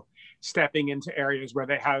people stepping into areas where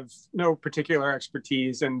they have no particular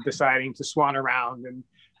expertise and deciding to swan around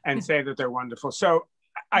and say that they're wonderful. So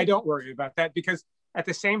I don't worry about that, because at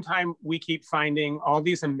the same time, we keep finding all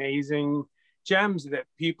these amazing gems that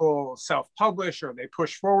people self-publish or they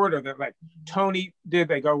push forward, or that, like Toni did,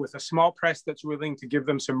 they go with a small press that's willing to give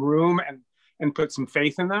them some room and put some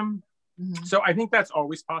faith in them. So I think that's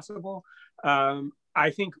always possible. I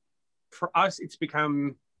think for us, it's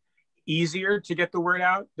become easier to get the word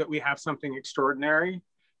out that we have something extraordinary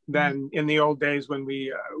than in the old days when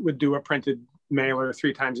we would do a printed mailer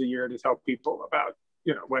 3 times a year to tell people about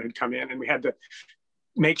what had come in, and we had to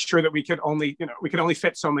make sure that we could only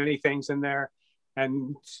fit so many things in there,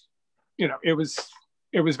 and it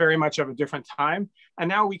was very much of a different time. And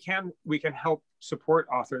now we can help support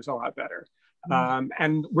authors a lot better,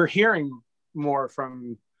 and we're hearing more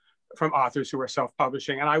from authors who are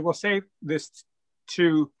self-publishing. And I will say this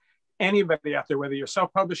to anybody out there, whether you're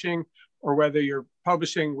self-publishing or whether you're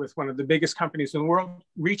publishing with one of the biggest companies in the world,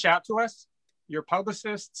 reach out to us. Your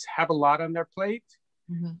publicists have a lot on their plate.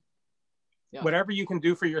 Yeah. Whatever you can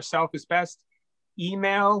do for yourself is best.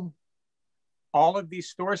 Email all of these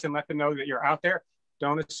stores and let them know that you're out there.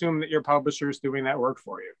 Don't assume that your publisher is doing that work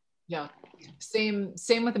for you. Yeah, same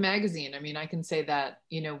with the magazine. I mean, I can say that,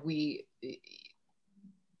 we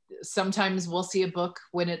sometimes we'll see a book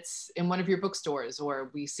when it's in one of your bookstores,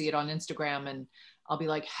 or we see it on Instagram, and I'll be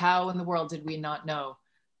like, how in the world did we not know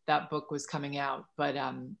that book was coming out? But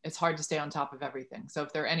it's hard to stay on top of everything. So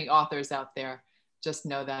if there are any authors out there, just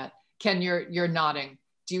know that Ken, you're nodding.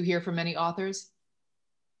 Do you hear from any authors?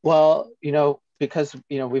 Well, because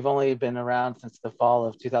we've only been around since the fall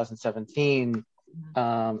of 2017,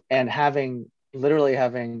 and literally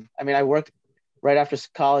having, I mean, I worked right after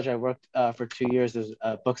college. I worked for 2 years as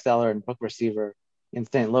a bookseller and book receiver in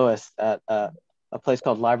St. Louis at a place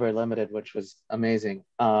called Library Limited, which was amazing.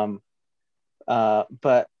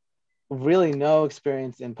 But really no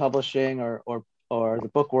experience in publishing or the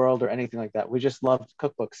book world or anything like that. We just loved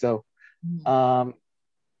cookbooks. So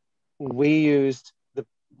we used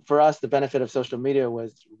for us, the benefit of social media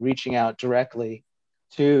was reaching out directly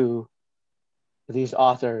to these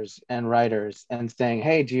authors and writers and saying,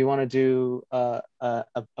 hey, do you want to do a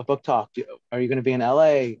book talk? Are you going to be in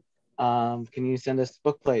LA? Can you send us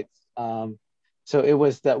book plates? So it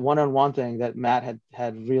was that one-on-one thing that Matt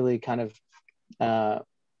had really kind of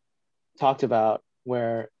talked about,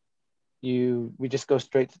 where we just go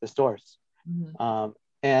straight to the source.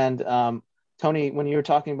 Toni, when you were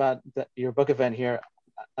talking about your book event here,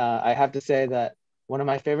 I have to say that one of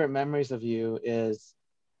my favorite memories of you is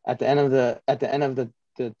at the end of the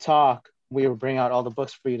talk, we were bringing out all the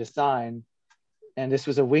books for you to sign. And this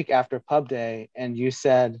was a week after pub day. And you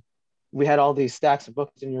said, we had all these stacks of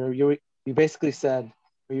books, and you basically said,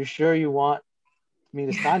 are you sure you want me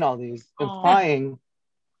to sign all these?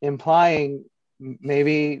 implying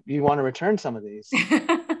maybe you want to return some of these.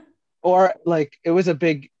 Or like, it was a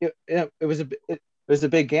big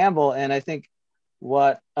gamble. And I think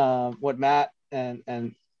what Matt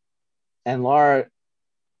and Lara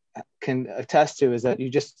can attest to is that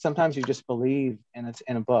sometimes you just believe in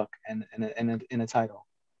a book and in a title.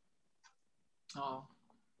 Oh,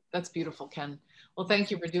 that's beautiful, Ken. Well, thank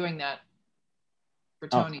you for doing that for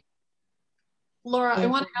Toni. Lara, I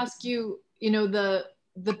want to ask you,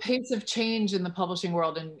 the pace of change in the publishing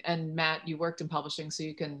world, and Matt, you worked in publishing, so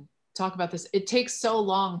you can talk about this. It takes so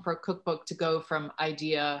long for a cookbook to go from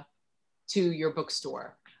idea to your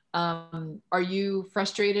bookstore. Are you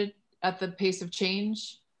frustrated at the pace of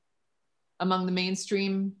change among the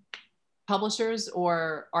mainstream publishers,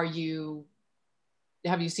 or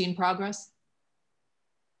have you seen progress?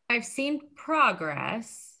 I've seen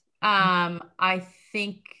progress. I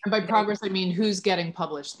think, and by progress, I mean who's getting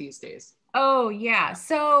published these days. Oh yeah.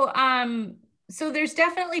 So there's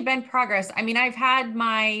definitely been progress. I mean, I've had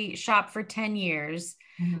my shop for 10 years.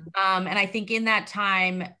 And I think in that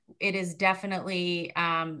time, it is definitely,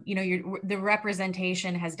 the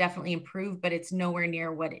representation has definitely improved, but it's nowhere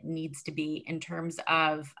near what it needs to be in terms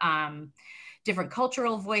of different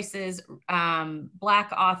cultural voices,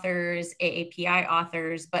 Black authors, AAPI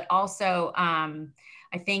authors, but also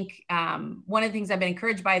I think one of the things I've been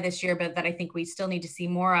encouraged by this year, but that I think we still need to see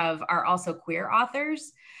more of, are also queer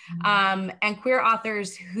authors, and queer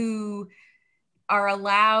authors who are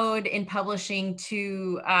allowed in publishing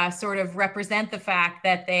to sort of represent the fact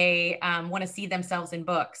that they want to see themselves in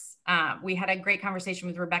books. We had a great conversation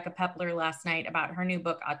with Rebecca Pepler last night about her new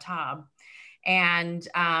book, Atab, and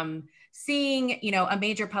seeing, a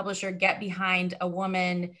major publisher get behind a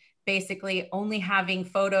woman basically only having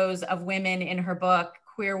photos of women in her book,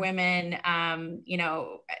 queer women,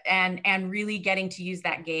 and really getting to use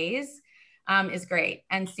that gaze is great.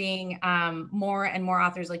 And seeing more and more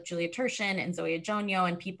authors like Julia Turshen and Zoya Jonio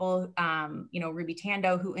and people, Ruby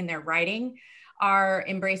Tando, who in their writing are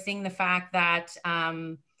embracing the fact that,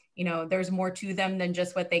 there's more to them than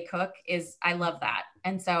just what they cook. I love that.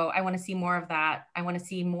 And so I want to see more of that. I want to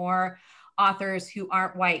see more authors who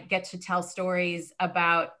aren't white get to tell stories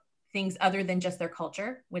about things other than just their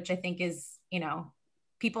culture, which I think is,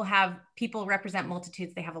 people represent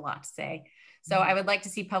multitudes. They have a lot to say. So I would like to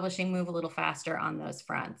see publishing move a little faster on those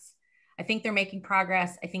fronts. I think they're making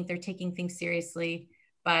progress. I think they're taking things seriously,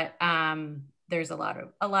 but there's a lot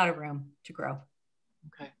of room to grow.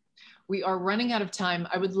 Okay. We are running out of time.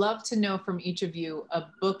 I would love to know from each of you a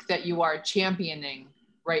book that you are championing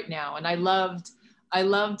right now. And I loved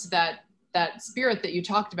that spirit that you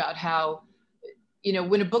talked about, how,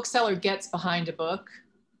 when a bookseller gets behind a book,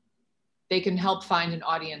 they can help find an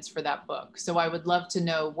audience for that book. So I would love to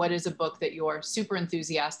know, what is a book that you're super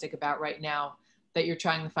enthusiastic about right now that you're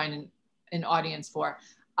trying to find an audience for?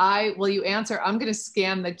 While you answer, I'm going to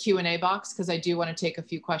scan the Q&A box because I do want to take a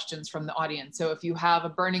few questions from the audience. So if you have a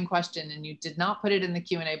burning question and you did not put it in the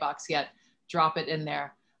Q&A box yet, drop it in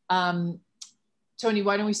there. Toni,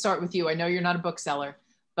 why don't we start with you? I know you're not a bookseller,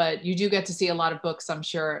 but you do get to see a lot of books, I'm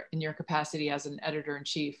sure, in your capacity as an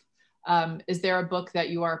editor-in-chief. Is there a book that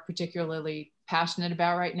you are particularly passionate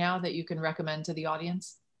about right now that you can recommend to the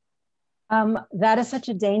audience? That is such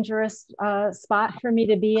a dangerous spot for me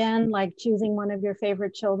to be in, like choosing one of your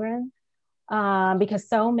favorite children. because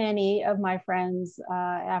so many of my friends,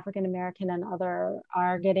 African American and other,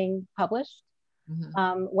 are getting published.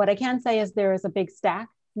 What I can say is there is a big stack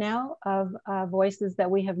now of voices that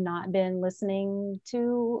we have not been listening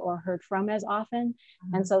to or heard from as often.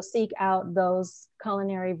 And so seek out those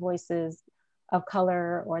culinary voices of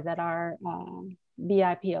color or that are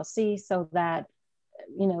BIPOC, so that,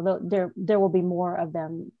 you know, there will be more of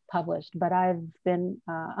them published. But I've been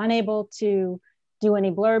unable to do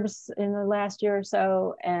any blurbs in the last year or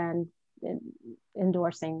so, and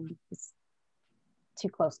endorsing is too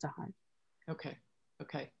close to heart. Okay.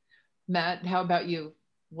 Matt, how about you?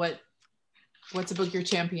 What's a book you're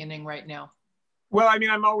championing right now? Well, I mean,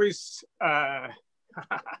 I'm always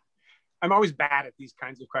I'm always bad at these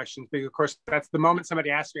kinds of questions, because of course that's the moment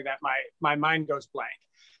somebody asks me that my mind goes blank.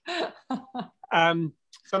 So I'm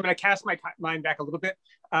going to cast my mind back a little bit.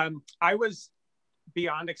 I was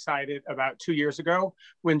beyond excited about 2 years ago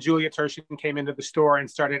when Julia Turshen came into the store and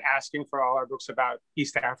started asking for all our books about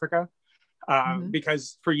East Africa,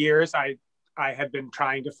 because for years I had been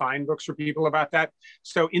trying to find books for people about that.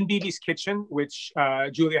 So In Bibi's Kitchen, which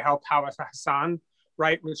Julia helped Hawa Hassan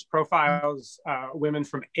write, which profiles women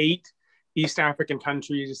from 8 East African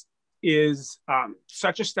countries, is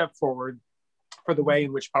such a step forward for the way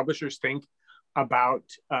in which publishers think about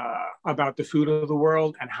the food of the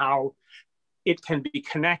world and how it can be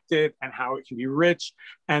connected and how it can be rich.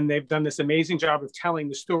 And they've done this amazing job of telling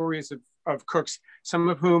the stories of cooks, some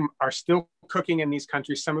of whom are still cooking in these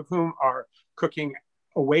countries, some of whom are cooking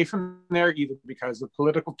away from there, either because of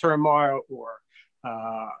political turmoil or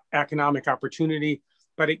economic opportunity.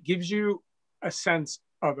 But it gives you a sense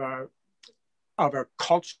of a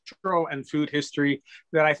cultural and food history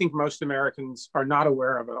that I think most Americans are not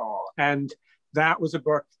aware of at all. And that was a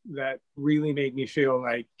book that really made me feel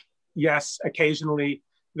like, yes, occasionally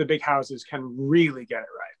the big houses can really get it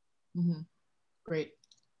right. Great.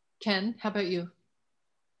 Ken, how about you?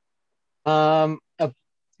 A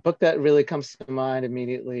book that really comes to mind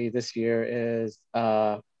immediately this year is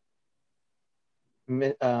Mr.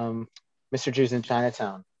 Jews in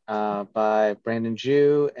Chinatown by Brandon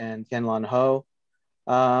Zhu and Tianlan Ho.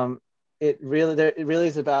 It really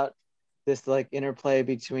is about this like interplay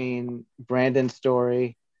between Brandon's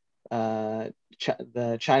story, the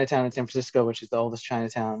Chinatown in San Francisco, which is the oldest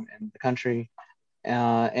Chinatown in the country,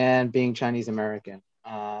 and being Chinese American.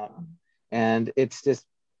 And it's just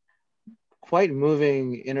quite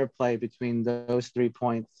moving interplay between those 3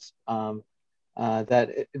 points,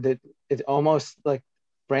 that it's almost like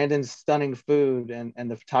Brandon's stunning food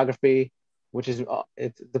and the photography, which is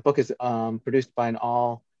the book is produced by an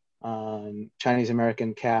all Chinese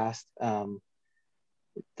American cast.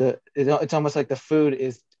 It's almost like the food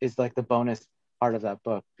is like the bonus part of that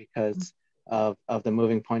book because of the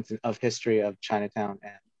moving points of history of Chinatown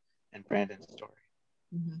and Brandon's story.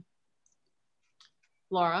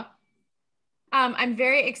 Lara? I'm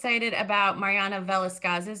very excited about Mariana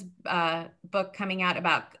Velasquez's book coming out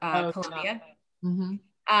about Colombia.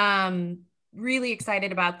 Really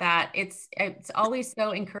excited about that. It's always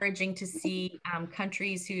so encouraging to see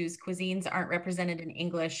countries whose cuisines aren't represented in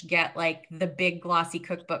English get like the big glossy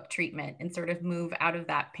cookbook treatment and sort of move out of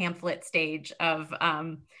that pamphlet stage of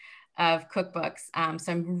cookbooks.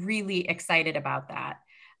 So I'm really excited about that.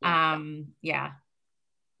 Yeah.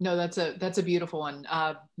 No, that's a beautiful one.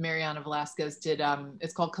 Mariana Velasquez did,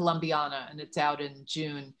 it's called Colombiana, and it's out in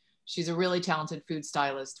June. She's a really talented food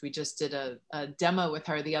stylist. We just did a demo with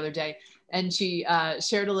her the other day, and she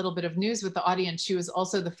shared a little bit of news with the audience. She was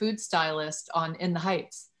also the food stylist on In the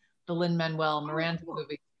Heights, the Lin-Manuel Miranda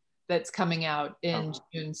movie that's coming out in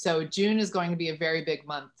June. So June is going to be a very big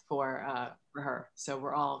month for her. So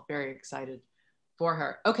we're all very excited for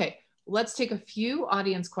her. Okay. Let's take a few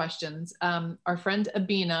audience questions. Our friend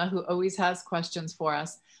Abina, who always has questions for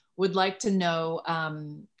us, would like to know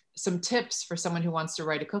some tips for someone who wants to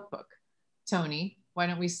write a cookbook. Toni, why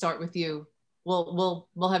don't we start with you? We'll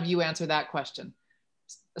have you answer that question.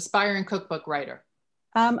 Aspiring cookbook writer.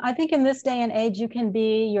 I think in this day and age, you can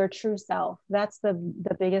be your true self. That's the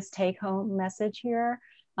biggest take-home message here.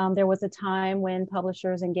 There was a time when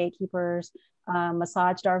publishers and gatekeepers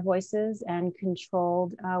massaged our voices and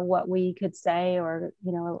controlled what we could say, or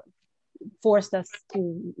forced us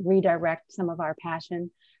to redirect some of our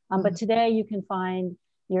passion. But today you can find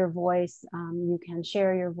your voice, you can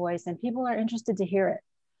share your voice, and people are interested to hear it.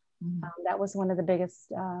 That was one of the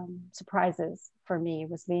biggest surprises for me,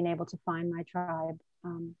 was being able to find my tribe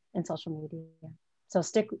in social media. So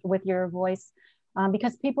stick with your voice.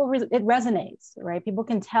 Because it resonates, right? People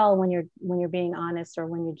can tell when you're being honest or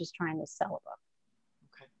when you're just trying to sell a book.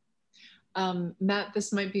 Okay. Matt,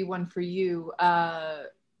 this might be one for you.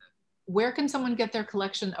 where can someone get their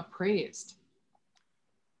collection appraised?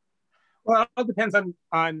 Well, it all depends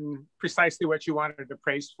on precisely what you wanted it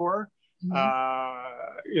appraised for.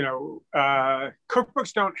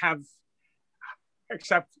 Cookbooks don't have,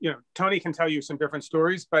 except, Toni can tell you some different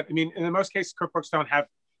stories, but I mean, in most cases, cookbooks don't have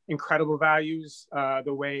incredible values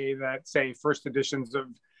the way that, say, first editions of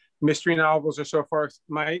mystery novels or so forth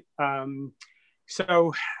might.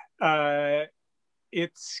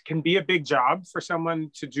 It can be a big job for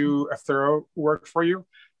someone to do a thorough work for you,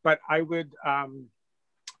 but I would,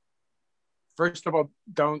 first of all,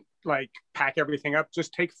 don't pack everything up.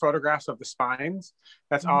 Just take photographs of the spines.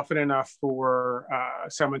 That's often enough for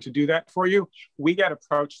someone to do that for you. We get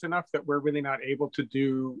approached enough that we're really not able to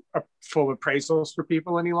do full appraisals for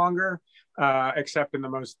people any longer, except in the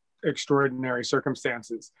most extraordinary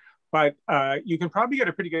circumstances. But you can probably get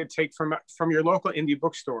a pretty good take from your local indie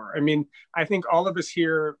bookstore. I mean, I think all of us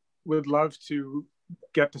here would love to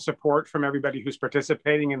get the support from everybody who's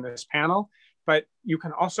participating in this panel, but you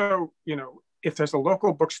can also, if there's a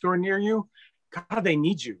local bookstore near you, God, they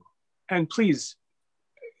need you. And please,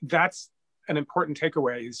 that's an important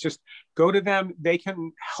takeaway, is just go to them. They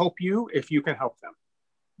can help you if you can help them.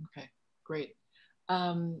 Okay, great.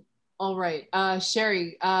 All right,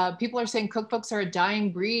 Sherry, people are saying cookbooks are a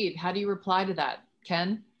dying breed. How do you reply to that,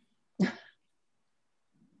 Ken?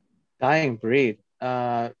 Dying breed.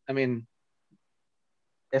 I mean,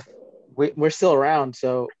 if we're still around,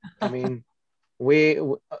 so I mean, we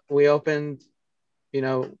opened,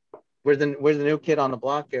 we're the new kid on the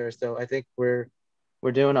block here, so I think we're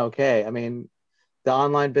doing okay. I mean, the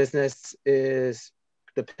online business is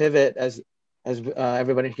the pivot, as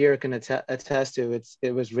everybody here can attest to.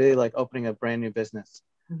 It was really like opening a brand new business.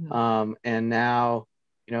 And now,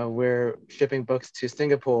 we're shipping books to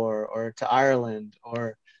Singapore or to Ireland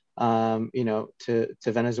or, to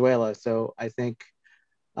Venezuela. So I think,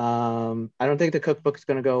 I don't think the cookbook's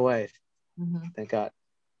going to go away. Thank God.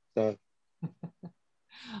 So.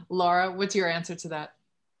 Lara, what's your answer to that?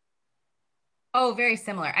 Oh, very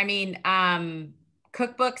similar. I mean,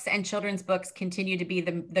 cookbooks and children's books continue to be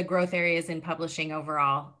the growth areas in publishing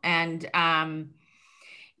overall. And,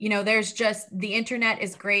 there's just, the internet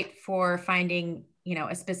is great for finding,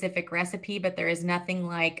 a specific recipe, but there is nothing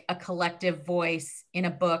like a collective voice in a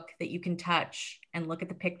book that you can touch and look at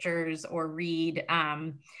the pictures or read.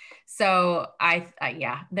 So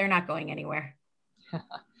yeah, they're not going anywhere.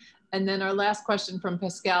 And then our last question from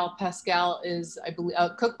Pascal. Pascal is, I believe,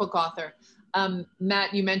 a cookbook author.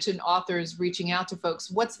 Matt, you mentioned authors reaching out to folks.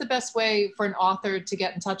 What's the best way for an author to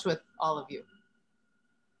get in touch with all of you?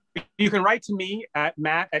 You can write to me at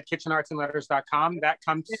matt@kitchenartsandletters.com. That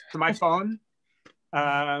comes to my phone.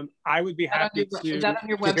 I would be happy to. Is that on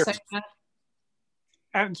your website, Matt?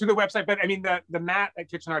 And to the website, but I mean, the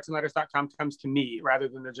matt@kitchenartsandletters.com comes to me rather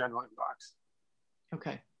than the general inbox.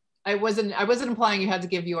 Okay. I wasn't implying you had to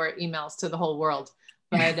give your emails to the whole world,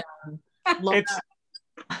 but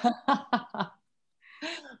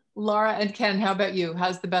Lara and Ken, how about you?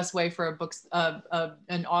 How's the best way for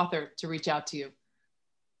an author to reach out to you?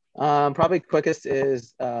 Probably quickest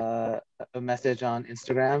is a message on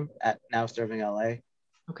Instagram at NowServingLA.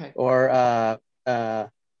 Okay. Or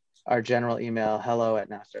our general email,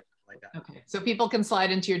 hello@nowserving, like that. Okay. So people can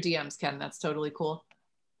slide into your DMs, Ken. That's totally cool.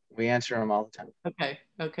 We answer them all the time. Okay.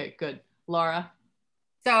 Okay, good. Lara?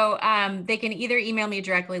 So they can either email me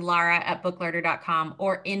directly, Lara@booklarder.com,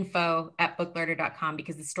 or info@booklarder.com,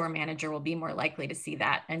 because the store manager will be more likely to see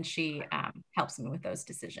that, and she helps me with those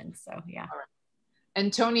decisions. So yeah. All right.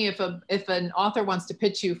 And Toni, if an author wants to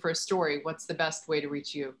pitch you for a story, what's the best way to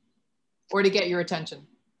reach you or to get your attention?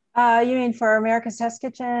 You mean for America's Test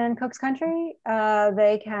Kitchen Cook's Country?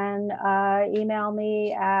 They can email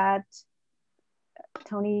me at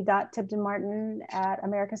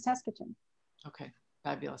Toni.Tipton-Martin@America's Test Kitchen. Okay,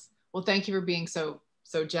 fabulous. Well, thank you for being so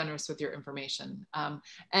generous with your information. And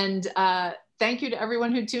thank you to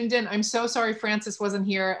everyone who tuned in. I'm so sorry Frances wasn't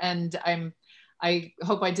here, and I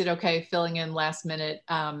hope I did okay filling in last minute.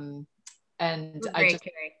 And I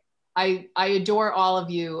adore all of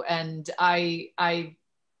you, and I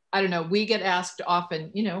don't know, we get asked often,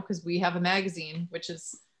 because we have a magazine, which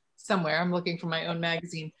is somewhere. I'm looking for my own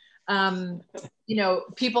magazine.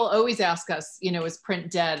 People always ask us, is print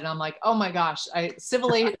dead? And I'm like, oh my gosh,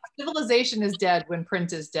 civilization is dead when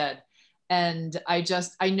print is dead. And I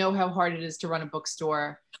know how hard it is to run a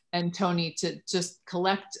bookstore, and Toni, to just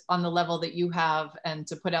collect on the level that you have and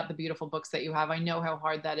to put out the beautiful books that you have. I know how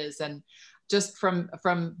hard that is. And just from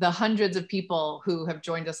the hundreds of people who have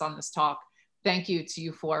joined us on this talk, thank you to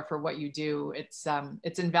you for what you do. It's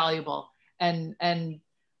invaluable. And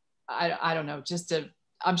I don't know,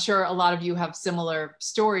 I'm sure a lot of you have similar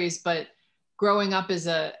stories, but growing up as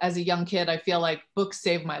a young kid, I feel like books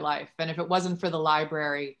saved my life. And if it wasn't for the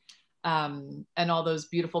library and all those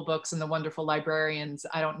beautiful books and the wonderful librarians,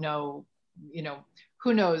 I don't know,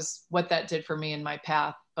 who knows what that did for me in my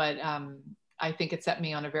path, but I think it set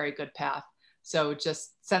me on a very good path. So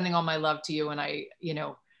just sending all my love to you. And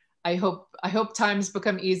I hope times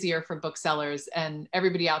become easier for booksellers, and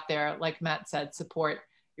everybody out there, like Matt said, support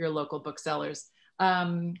your local booksellers.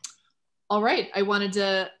 All right, I wanted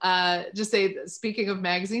to just say, speaking of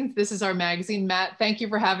magazines, this is our magazine. Matt, thank you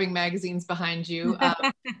for having magazines behind you.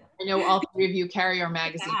 I know all three of you carry our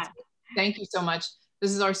magazines. Thank you so much.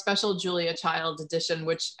 This is our special Julia Child edition,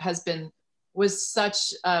 which was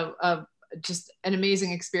such just an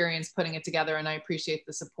amazing experience putting it together, and I appreciate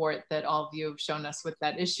the support that all of you have shown us with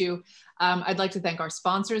that issue. I'd like to thank our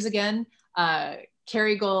sponsors again,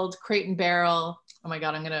 Kerrygold, Crate and Barrel. Oh my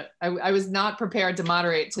God, I was not prepared to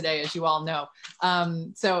moderate today, as you all know.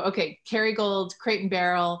 Okay, Kerrygold, Crate and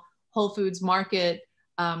Barrel, Whole Foods Market,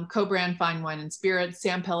 Co-Brand Fine Wine and Spirits,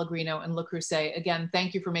 San Pellegrino, and Le Creuset. Again,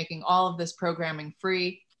 thank you for making all of this programming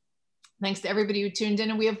free. Thanks to everybody who tuned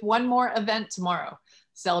in. And we have one more event tomorrow,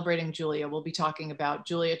 celebrating Julia. We'll be talking about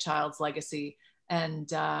Julia Child's legacy.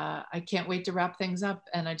 And I can't wait to wrap things up.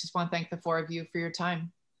 And I just want to thank the four of you for your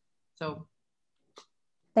time. So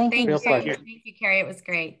thank you. Thank you, Kerry. It was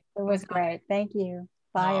great. It was great. Thank you.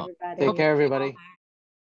 Bye, everybody. Take care, everybody.